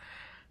house.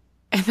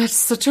 And that's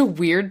such a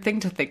weird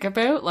thing to think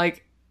about.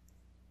 Like,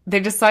 they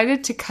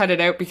decided to cut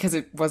it out because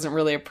it wasn't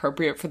really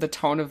appropriate for the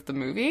tone of the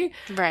movie.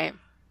 Right.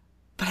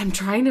 But I'm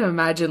trying to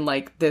imagine,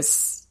 like,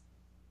 this,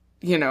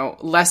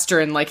 Lester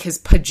in, like, his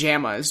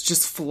pajamas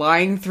just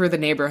flying through the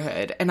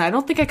neighborhood. And I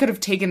don't think I could have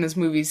taken this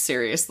movie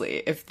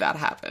seriously if that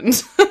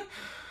happened.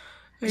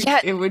 Yeah.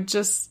 It would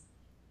just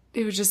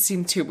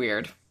seem too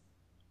weird.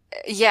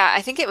 Yeah,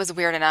 I think it was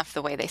weird enough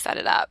the way they set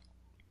it up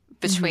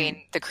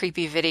between the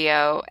creepy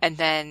video and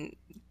then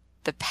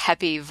the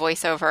peppy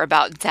voiceover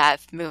about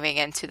death moving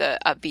into the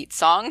upbeat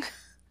song.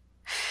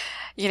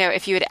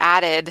 If you had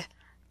added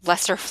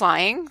Lester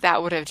flying,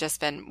 that would have just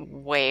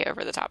been way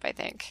over the top, I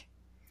think.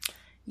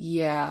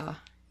 Yeah.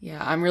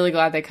 Yeah, I'm really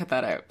glad they cut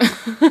that out.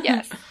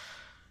 Yes.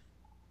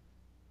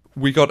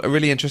 We got a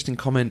really interesting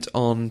comment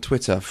on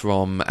Twitter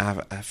from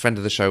a friend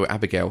of the show,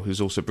 Abigail,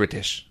 who's also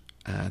British.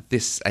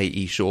 This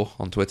A.E. Shaw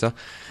on Twitter.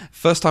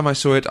 First time I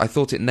saw it, I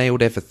thought it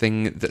nailed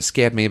everything that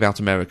scared me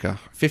about America.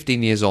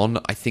 15 years on,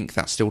 I think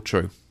that's still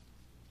true.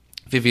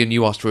 Vivian,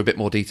 you asked for a bit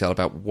more detail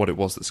about what it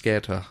was that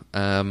scared her.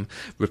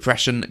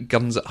 Repression,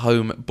 guns at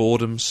home,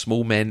 boredom,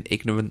 small men,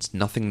 ignorance,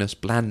 nothingness,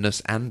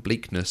 blandness, and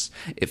bleakness.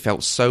 It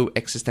felt so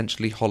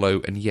existentially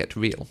hollow and yet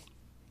real.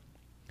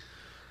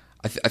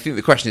 I think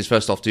the question is,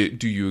 first off,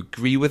 do you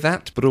agree with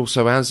that? But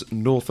also, as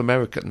North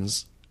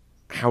Americans,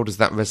 how does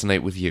that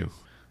resonate with you?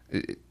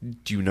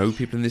 Do you know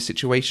people in this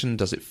situation?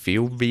 Does it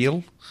feel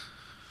real?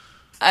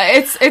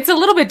 It's a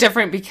little bit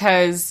different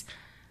because,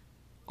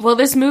 well,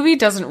 this movie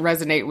doesn't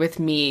resonate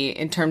with me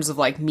in terms of,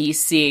 like, me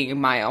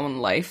seeing my own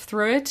life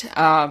through it.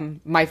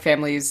 My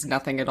family is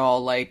nothing at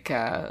all like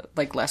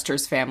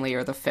Lester's family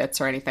or the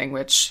Fitz or anything,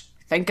 which,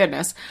 thank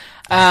goodness.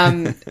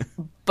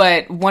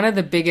 But one of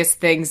the biggest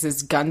things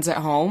is guns at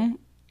home.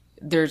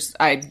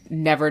 I've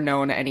never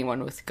known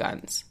anyone with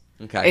guns.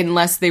 Okay.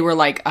 Unless they were,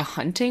 like, a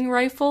hunting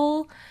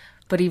rifle.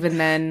 But even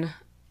then,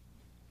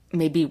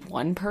 maybe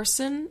one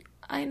person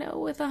I know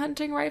with a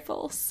hunting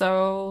rifle.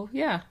 So,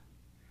 yeah.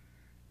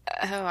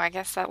 Oh, I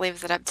guess that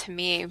leaves it up to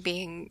me,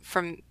 being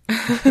from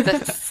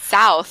the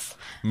south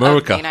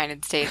America. of the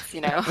United States.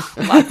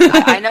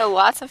 I know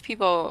lots of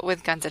people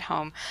with guns at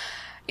home.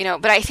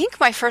 But I think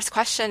my first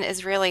question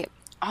is really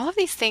all of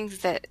these things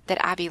that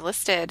Abby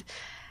listed.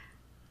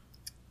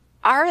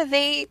 are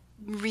they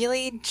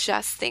really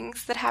just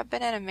things that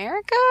happen in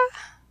America?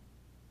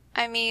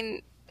 I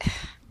mean,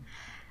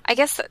 I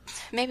guess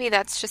maybe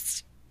that's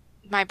just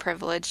my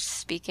privilege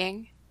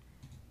speaking,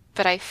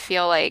 but I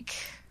feel like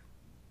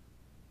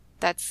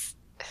that's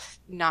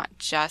not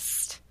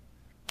just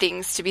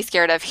things to be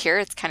scared of here.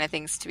 It's kind of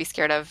things to be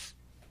scared of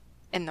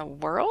in the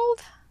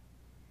world.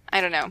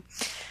 I don't know.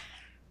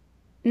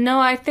 No,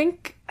 I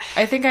think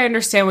I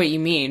understand what you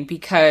mean,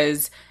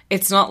 because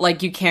it's not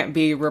like you can't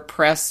be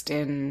repressed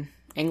in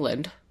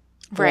England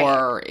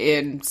or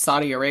in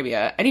Saudi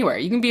Arabia, anywhere.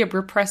 You can be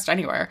repressed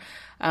anywhere.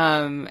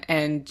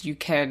 And you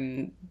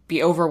can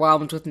be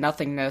overwhelmed with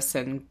nothingness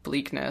and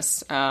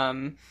bleakness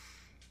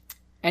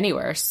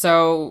anywhere.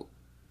 So,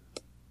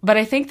 but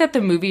I think that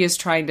the movie is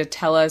trying to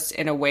tell us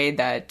in a way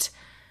that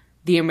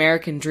the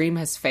American dream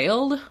has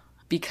failed,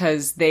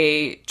 because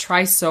they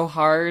try so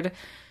hard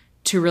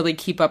to really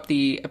keep up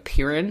the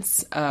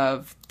appearance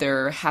of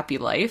their happy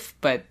life,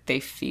 but they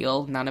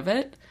feel none of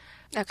it.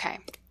 Okay.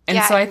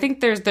 And so I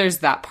think there's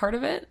that part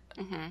of it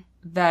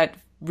that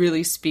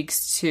really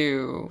speaks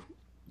to,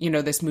 you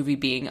know, this movie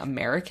being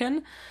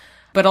American,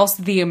 but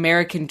also the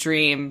American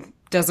dream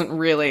doesn't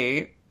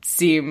really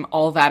seem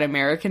all that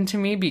American to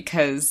me,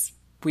 because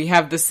we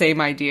have the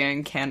same idea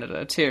in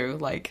Canada too.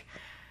 Like,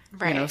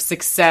 you know,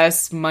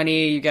 success,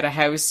 money, you get a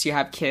house, you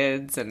have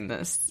kids, and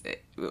this,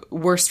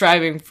 we're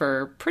striving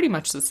for pretty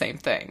much the same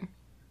thing.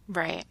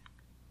 Right.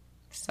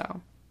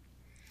 So,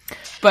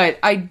 but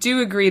I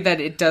do agree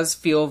that it does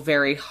feel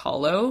very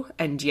hollow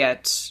and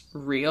yet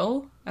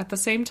real at the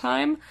same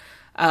time.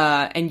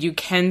 And you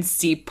can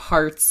see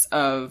parts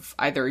of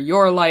either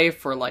your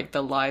life or like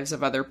the lives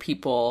of other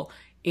people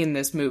in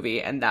this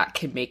movie, and that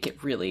can make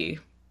it really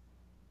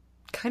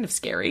kind of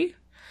scary.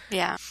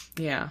 Yeah.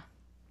 Yeah.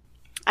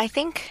 I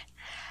think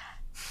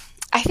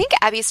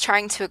Abby's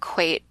trying to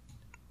equate,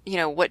 you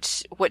know,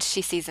 what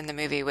she sees in the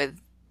movie with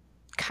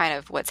kind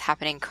of what's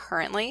happening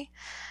currently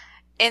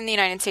in the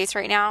United States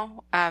right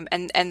now.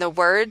 And the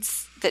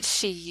words that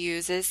she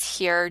uses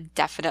here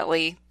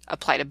definitely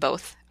apply to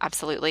both.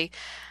 Absolutely.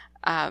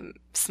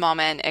 Small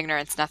men,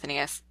 ignorance,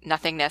 nothingness,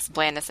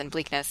 blandness, and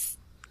bleakness.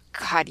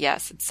 God,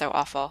 yes, it's so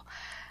awful.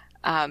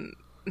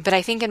 But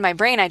I think in my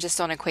brain, I just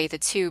don't equate the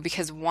two,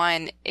 because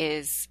one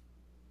is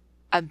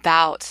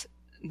about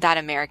that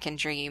American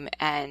dream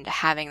and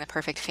having the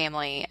perfect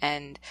family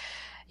and,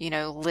 you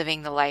know,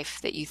 living the life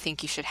that you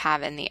think you should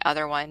have. And the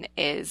other one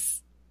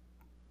is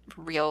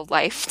real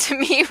life to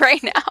me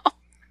right now.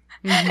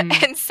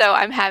 Mm-hmm. And so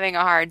I'm having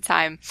a hard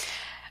time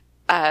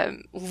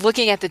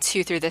looking at the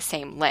two through the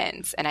same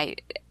lens. And I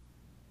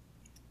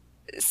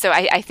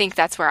think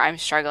that's where I'm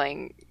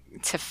struggling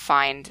to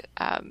find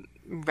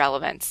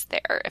relevance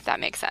there, if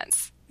that makes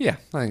sense. Yeah,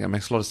 I think that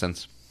makes a lot of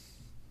sense.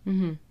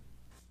 Mm-hmm.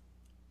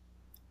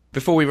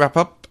 Before we wrap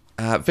up,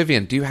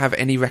 Vivian, do you have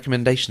any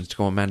recommendations to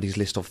go on Mandy's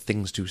list of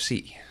things to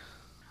see?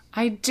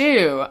 I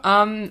do.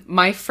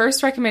 My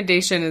first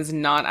recommendation is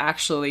not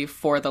actually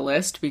for the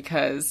list,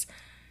 because,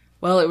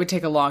 well, it would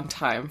take a long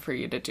time for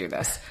you to do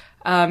this.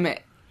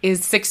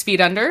 Is 6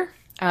 Feet Under.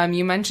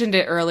 You mentioned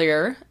it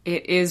earlier.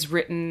 It is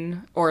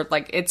written, or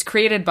like, it's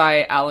created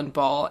by Alan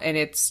Ball, and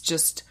it's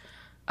just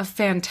a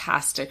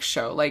fantastic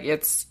show. Like,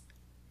 it's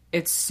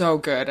so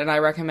good, and I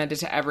recommend it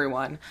to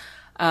everyone.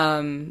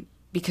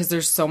 Because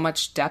there's so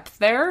much depth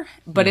there,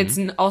 but it's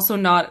also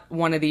not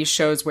one of these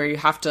shows where you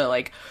have to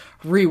like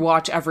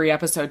rewatch every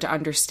episode to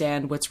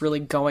understand what's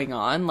really going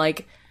on.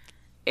 Like,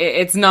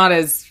 it's not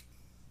as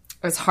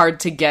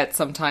hard to get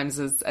sometimes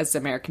as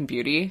American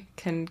Beauty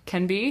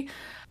can be,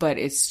 but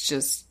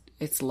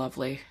it's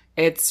lovely.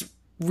 It's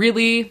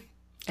really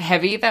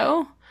heavy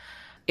though.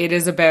 It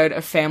is about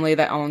a family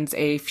that owns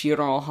a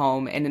funeral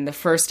home, and in the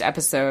first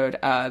episode,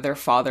 their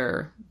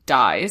father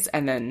dies,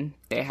 and then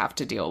they have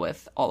to deal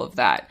with all of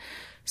that.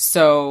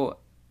 So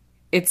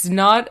it's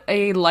not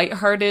a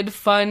lighthearted,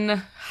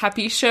 fun,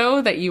 happy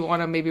show that you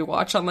want to maybe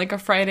watch on like a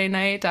Friday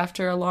night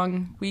after a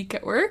long week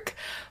at work,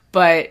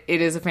 but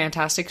it is a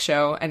fantastic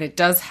show, and it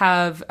does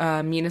have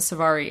Mina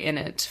Savari in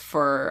it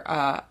for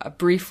a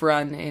brief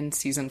run in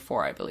season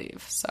 4, I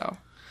believe. So,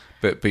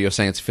 but you're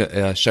saying it's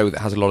a show that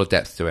has a lot of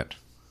depth to it.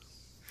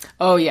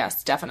 Oh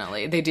yes,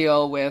 definitely. They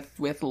deal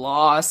with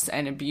loss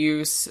and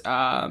abuse.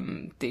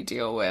 They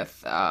deal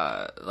with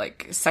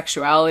like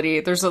sexuality.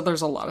 There's a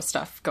lot of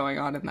stuff going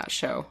on in that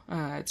show.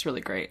 It's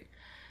really great,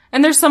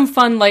 and there's some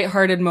fun,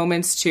 lighthearted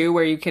moments too,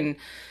 where you can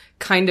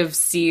kind of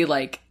see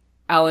like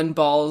Alan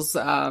Ball's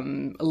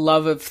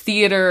love of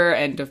theater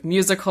and of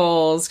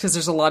musicals, because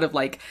there's a lot of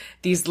like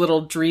these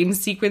little dream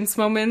sequence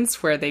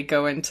moments where they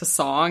go into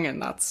song,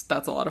 and that's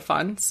a lot of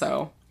fun.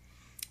 So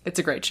it's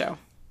a great show.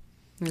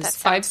 There's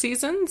 5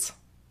 seasons.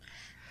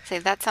 Say,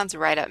 that sounds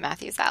right up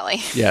Matthew's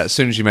alley. Yeah, as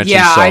soon as you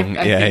mentioned song,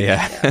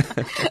 yeah.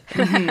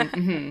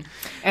 Mm-hmm.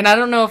 And I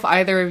don't know if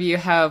either of you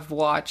have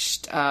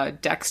watched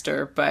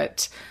Dexter,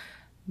 but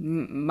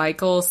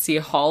Michael C.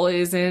 Hall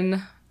is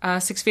in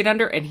 6 Feet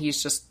Under, and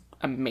he's just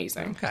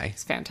amazing. Okay.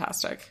 It's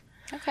fantastic.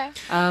 Okay.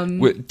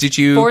 Did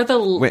you,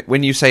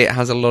 when you say it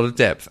has a lot of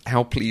depth,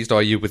 how pleased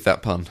are you with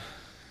that pun?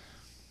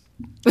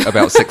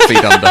 about 6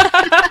 feet under.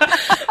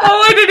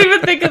 Oh, I didn't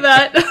even think of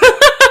that.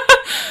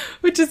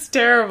 Which is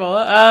terrible.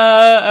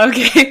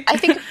 Okay. I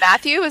think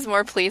Matthew was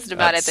more pleased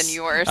about it than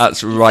yours.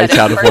 That's right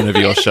out of one of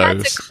your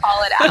shows. To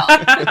call it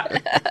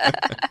out.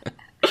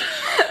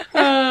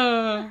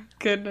 Oh,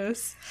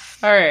 goodness.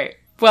 All right.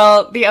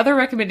 Well, the other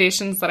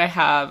recommendations that I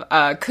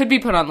have could be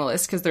put on the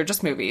list because they're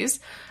just movies.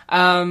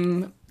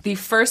 The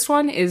first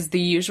one is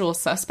The Usual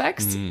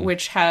Suspects,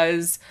 which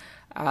has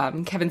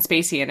Kevin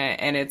Spacey in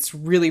it, and it's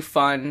really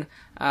fun.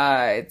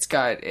 It's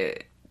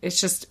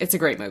a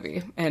great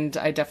movie, and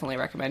I definitely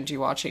recommend you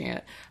watching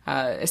it,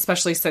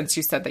 especially since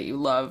you said that you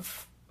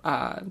love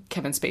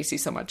Kevin Spacey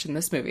so much in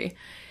this movie.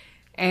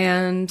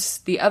 And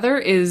the other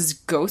is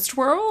Ghost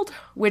World,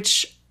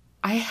 which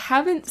I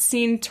haven't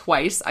seen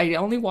twice. I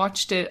only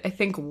watched it, I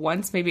think,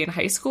 once, maybe in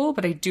high school,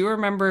 but I do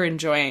remember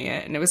enjoying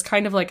it, and it was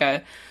kind of like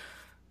a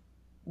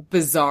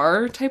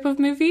bizarre type of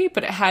movie,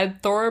 but it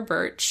had Thora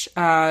Birch,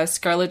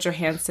 Scarlett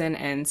Johansson,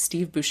 and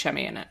Steve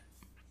Buscemi in it.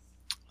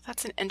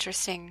 That's an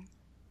interesting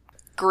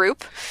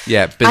group.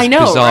 Yeah, I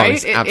know, bizarre right?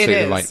 is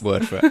absolutely the right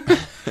word for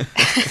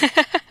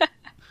it.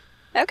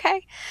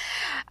 Okay.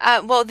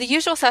 Well, The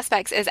Usual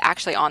Suspects is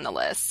actually on the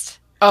list.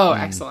 Oh,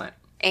 excellent.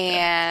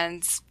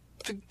 And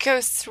the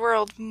Ghost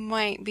World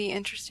might be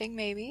interesting,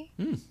 maybe.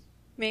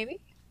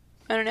 Maybe.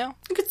 I don't know.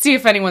 You could see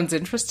if anyone's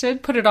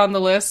interested. Put it on the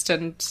list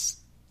and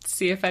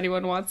see if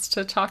anyone wants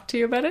to talk to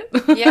you about it.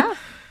 Yeah.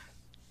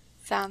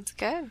 Sounds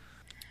good.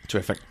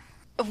 Terrific.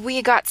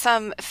 We got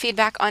some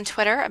feedback on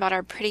Twitter about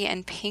our Pretty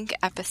in Pink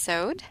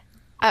episode.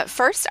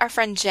 First, our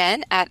friend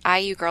Jen at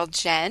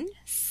IUGirlJen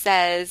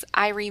says,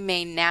 I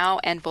remain now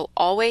and will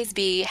always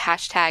be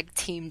 #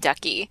 Team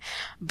Ducky.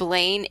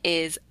 Blaine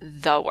is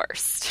the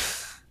worst.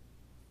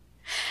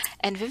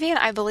 And Vivian,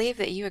 I believe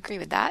that you agree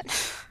with that.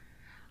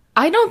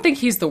 I don't think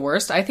he's the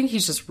worst. I think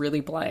he's just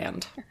really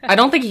bland. I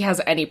don't think he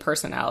has any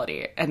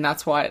personality, and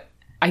that's why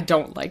I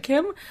don't like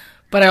him.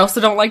 But I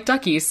also don't like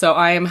Ducky, so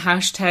I am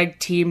 #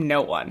 Team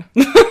No One.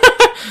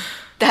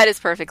 That is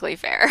perfectly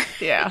fair.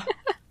 Yeah.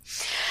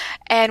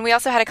 And we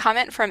also had a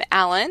comment from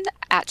Alan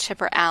at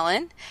Chipper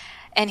Allen,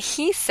 and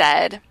he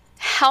said,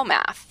 Hell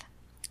math.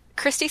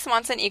 Christy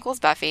Swanson equals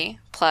Buffy,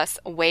 plus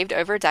waved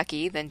over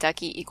Ducky, then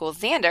Ducky equals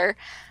Xander,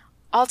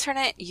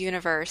 alternate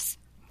universe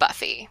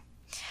Buffy.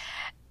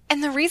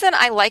 And the reason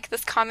I like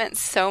this comment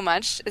so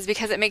much is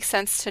because it makes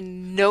sense to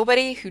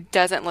nobody who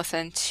doesn't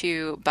listen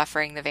to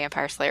Buffering the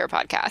Vampire Slayer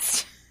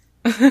podcast.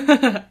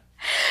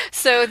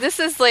 So this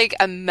is like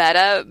a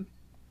meta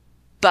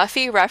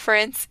Buffy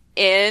reference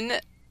in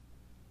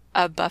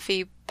a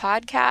Buffy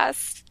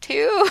podcast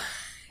too.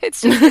 It's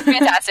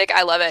fantastic.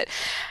 I love it.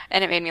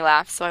 And it made me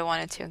laugh, so I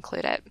wanted to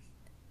include it.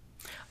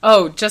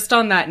 Oh, just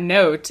on that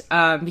note,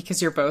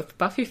 because you're both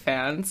Buffy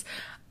fans,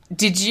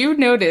 did you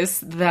notice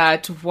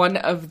that one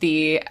of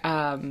the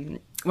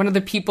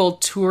people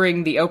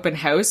touring the open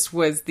house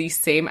was the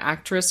same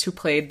actress who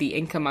played the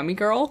Inca mummy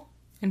girl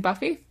in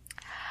Buffy?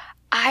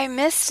 I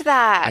missed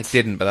that. I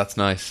didn't, but that's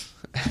nice.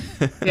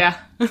 Yeah.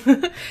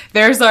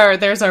 There's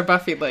our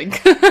Buffy link.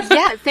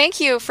 Yeah, thank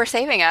you for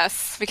saving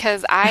us,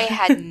 because I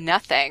had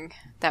nothing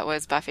that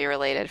was Buffy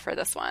related for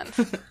this one.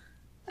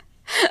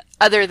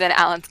 Other than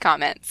Alan's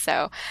comment,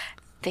 so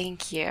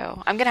thank you.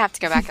 I'm going to have to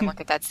go back and look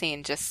at that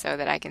scene just so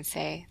that I can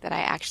say that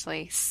I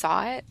actually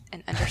saw it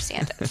and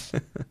understand it.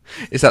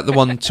 Is that the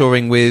one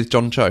touring with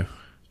John Cho?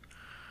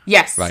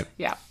 Yes. Right.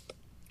 Yeah.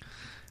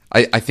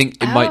 I think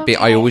it might be.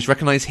 I Okay. always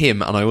recognise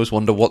him, and I always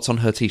wonder what's on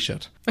her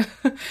T-shirt.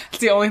 It's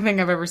the only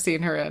thing I've ever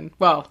seen her in.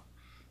 Well,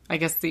 I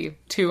guess the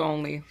two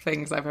only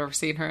things I've ever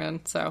seen her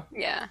in, so.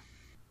 Yeah.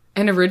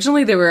 And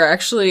originally they were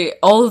actually,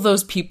 all of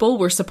those people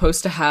were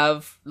supposed to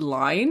have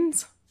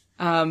lines,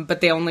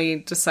 but they only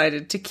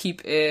decided to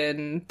keep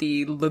in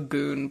the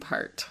lagoon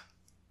part.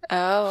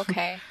 Oh,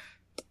 okay.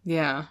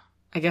 Yeah.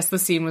 I guess the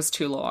scene was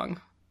too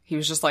long. He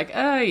was just like,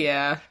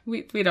 yeah,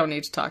 we don't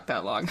need to talk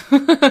that long.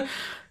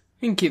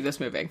 We can keep this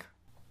moving.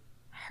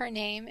 Her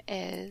name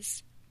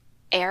is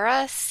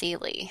Era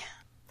Seeley.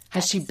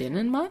 Has she been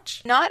in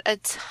much? Not a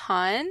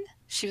ton.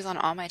 She was on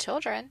All My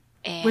Children.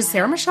 And Was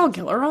Sarah Michelle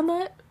Gellar on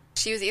that?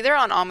 she was either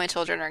on All My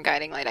Children or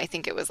Guiding Light. I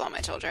think it was All My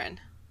Children.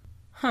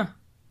 Huh.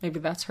 Maybe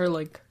that's her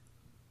link.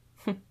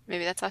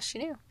 Maybe that's all she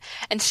knew.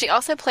 And she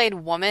also played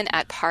Woman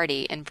at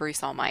Party in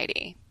Bruce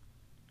Almighty.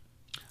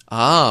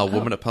 Ah,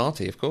 Woman at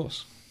Party, of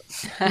course.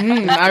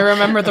 I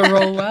remember the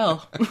role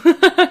well.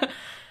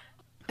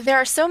 There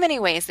are so many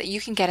ways that you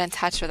can get in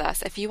touch with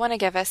us if you want to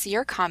give us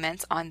your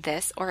comments on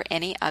this or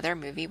any other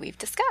movie we've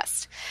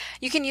discussed.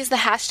 You can use the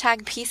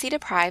hashtag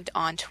PCDeprived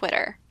on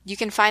Twitter. You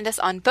can find us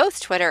on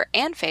both Twitter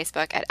and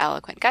Facebook at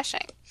Eloquent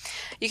Gushing.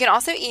 You can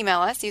also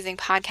email us using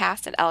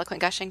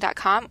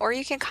podcast@eloquentgushing.com, or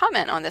you can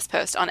comment on this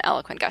post on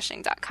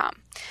eloquentgushing.com.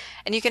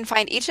 And you can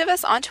find each of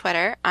us on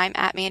Twitter. I'm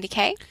at Mandy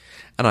Kay.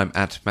 And I'm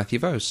at Matthew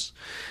Vose.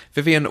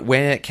 Vivian,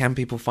 where can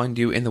people find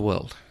you in the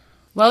world?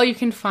 Well, you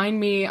can find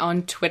me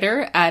on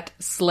Twitter at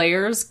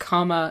Slayers,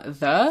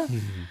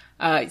 the.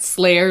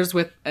 Slayers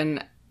with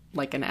an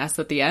S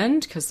at the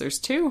end, because there's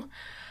two.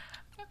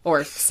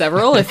 or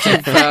several if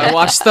you've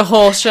watched the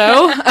whole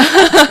show.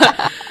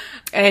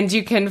 And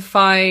you can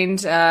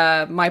find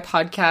my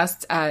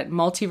podcast at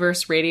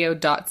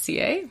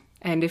multiverseradio.ca.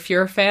 And if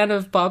you're a fan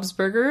of Bob's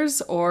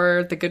Burgers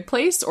or The Good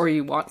Place, or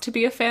you want to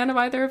be a fan of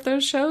either of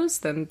those shows,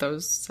 then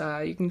those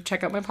you can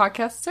check out my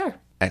podcasts there.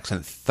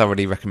 Excellent.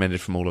 Thoroughly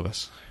recommended from all of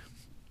us.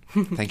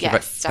 Thank you.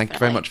 Yes, thank you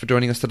very much for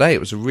joining us today. It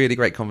was a really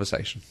great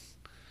conversation.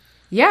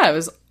 Yeah, it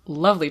was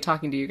lovely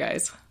talking to you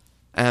guys.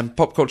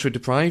 Pop Culture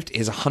Deprived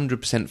is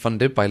 100%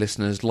 funded by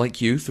listeners like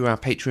you through our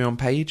Patreon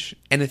page.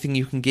 Anything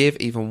you can give,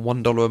 even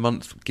 $1 a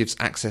month, gives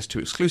access to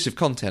exclusive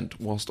content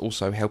whilst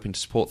also helping to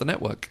support the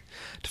network.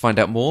 To find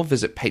out more,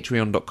 visit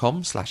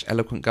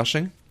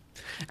patreon.com/eloquentgushing.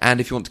 And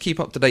if you want to keep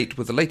up to date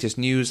with the latest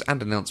news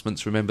and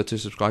announcements, remember to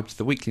subscribe to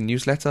the weekly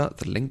newsletter.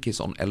 The link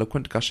is on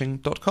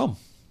eloquentgushing.com.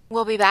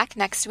 We'll be back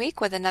next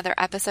week with another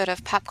episode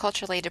of Pop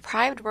Culturally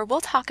Deprived, where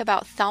we'll talk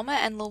about Thelma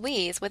and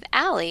Louise with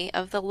Allie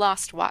of the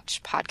Lost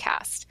Watch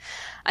podcast.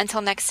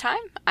 Until next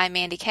time, I'm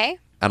Mandy Kay.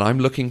 And I'm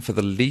looking for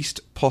the least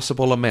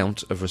possible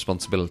amount of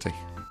responsibility.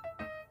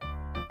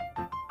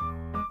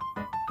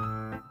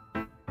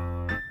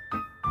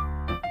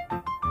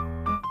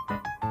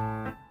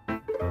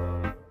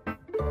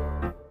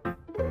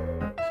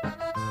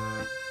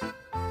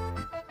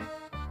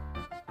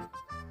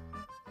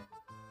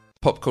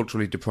 Pop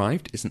Culturally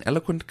Deprived is an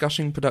Eloquent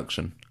Gushing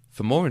production.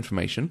 For more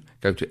information,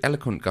 go to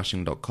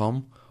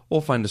eloquentgushing.com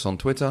or find us on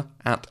Twitter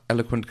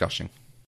 @eloquentgushing.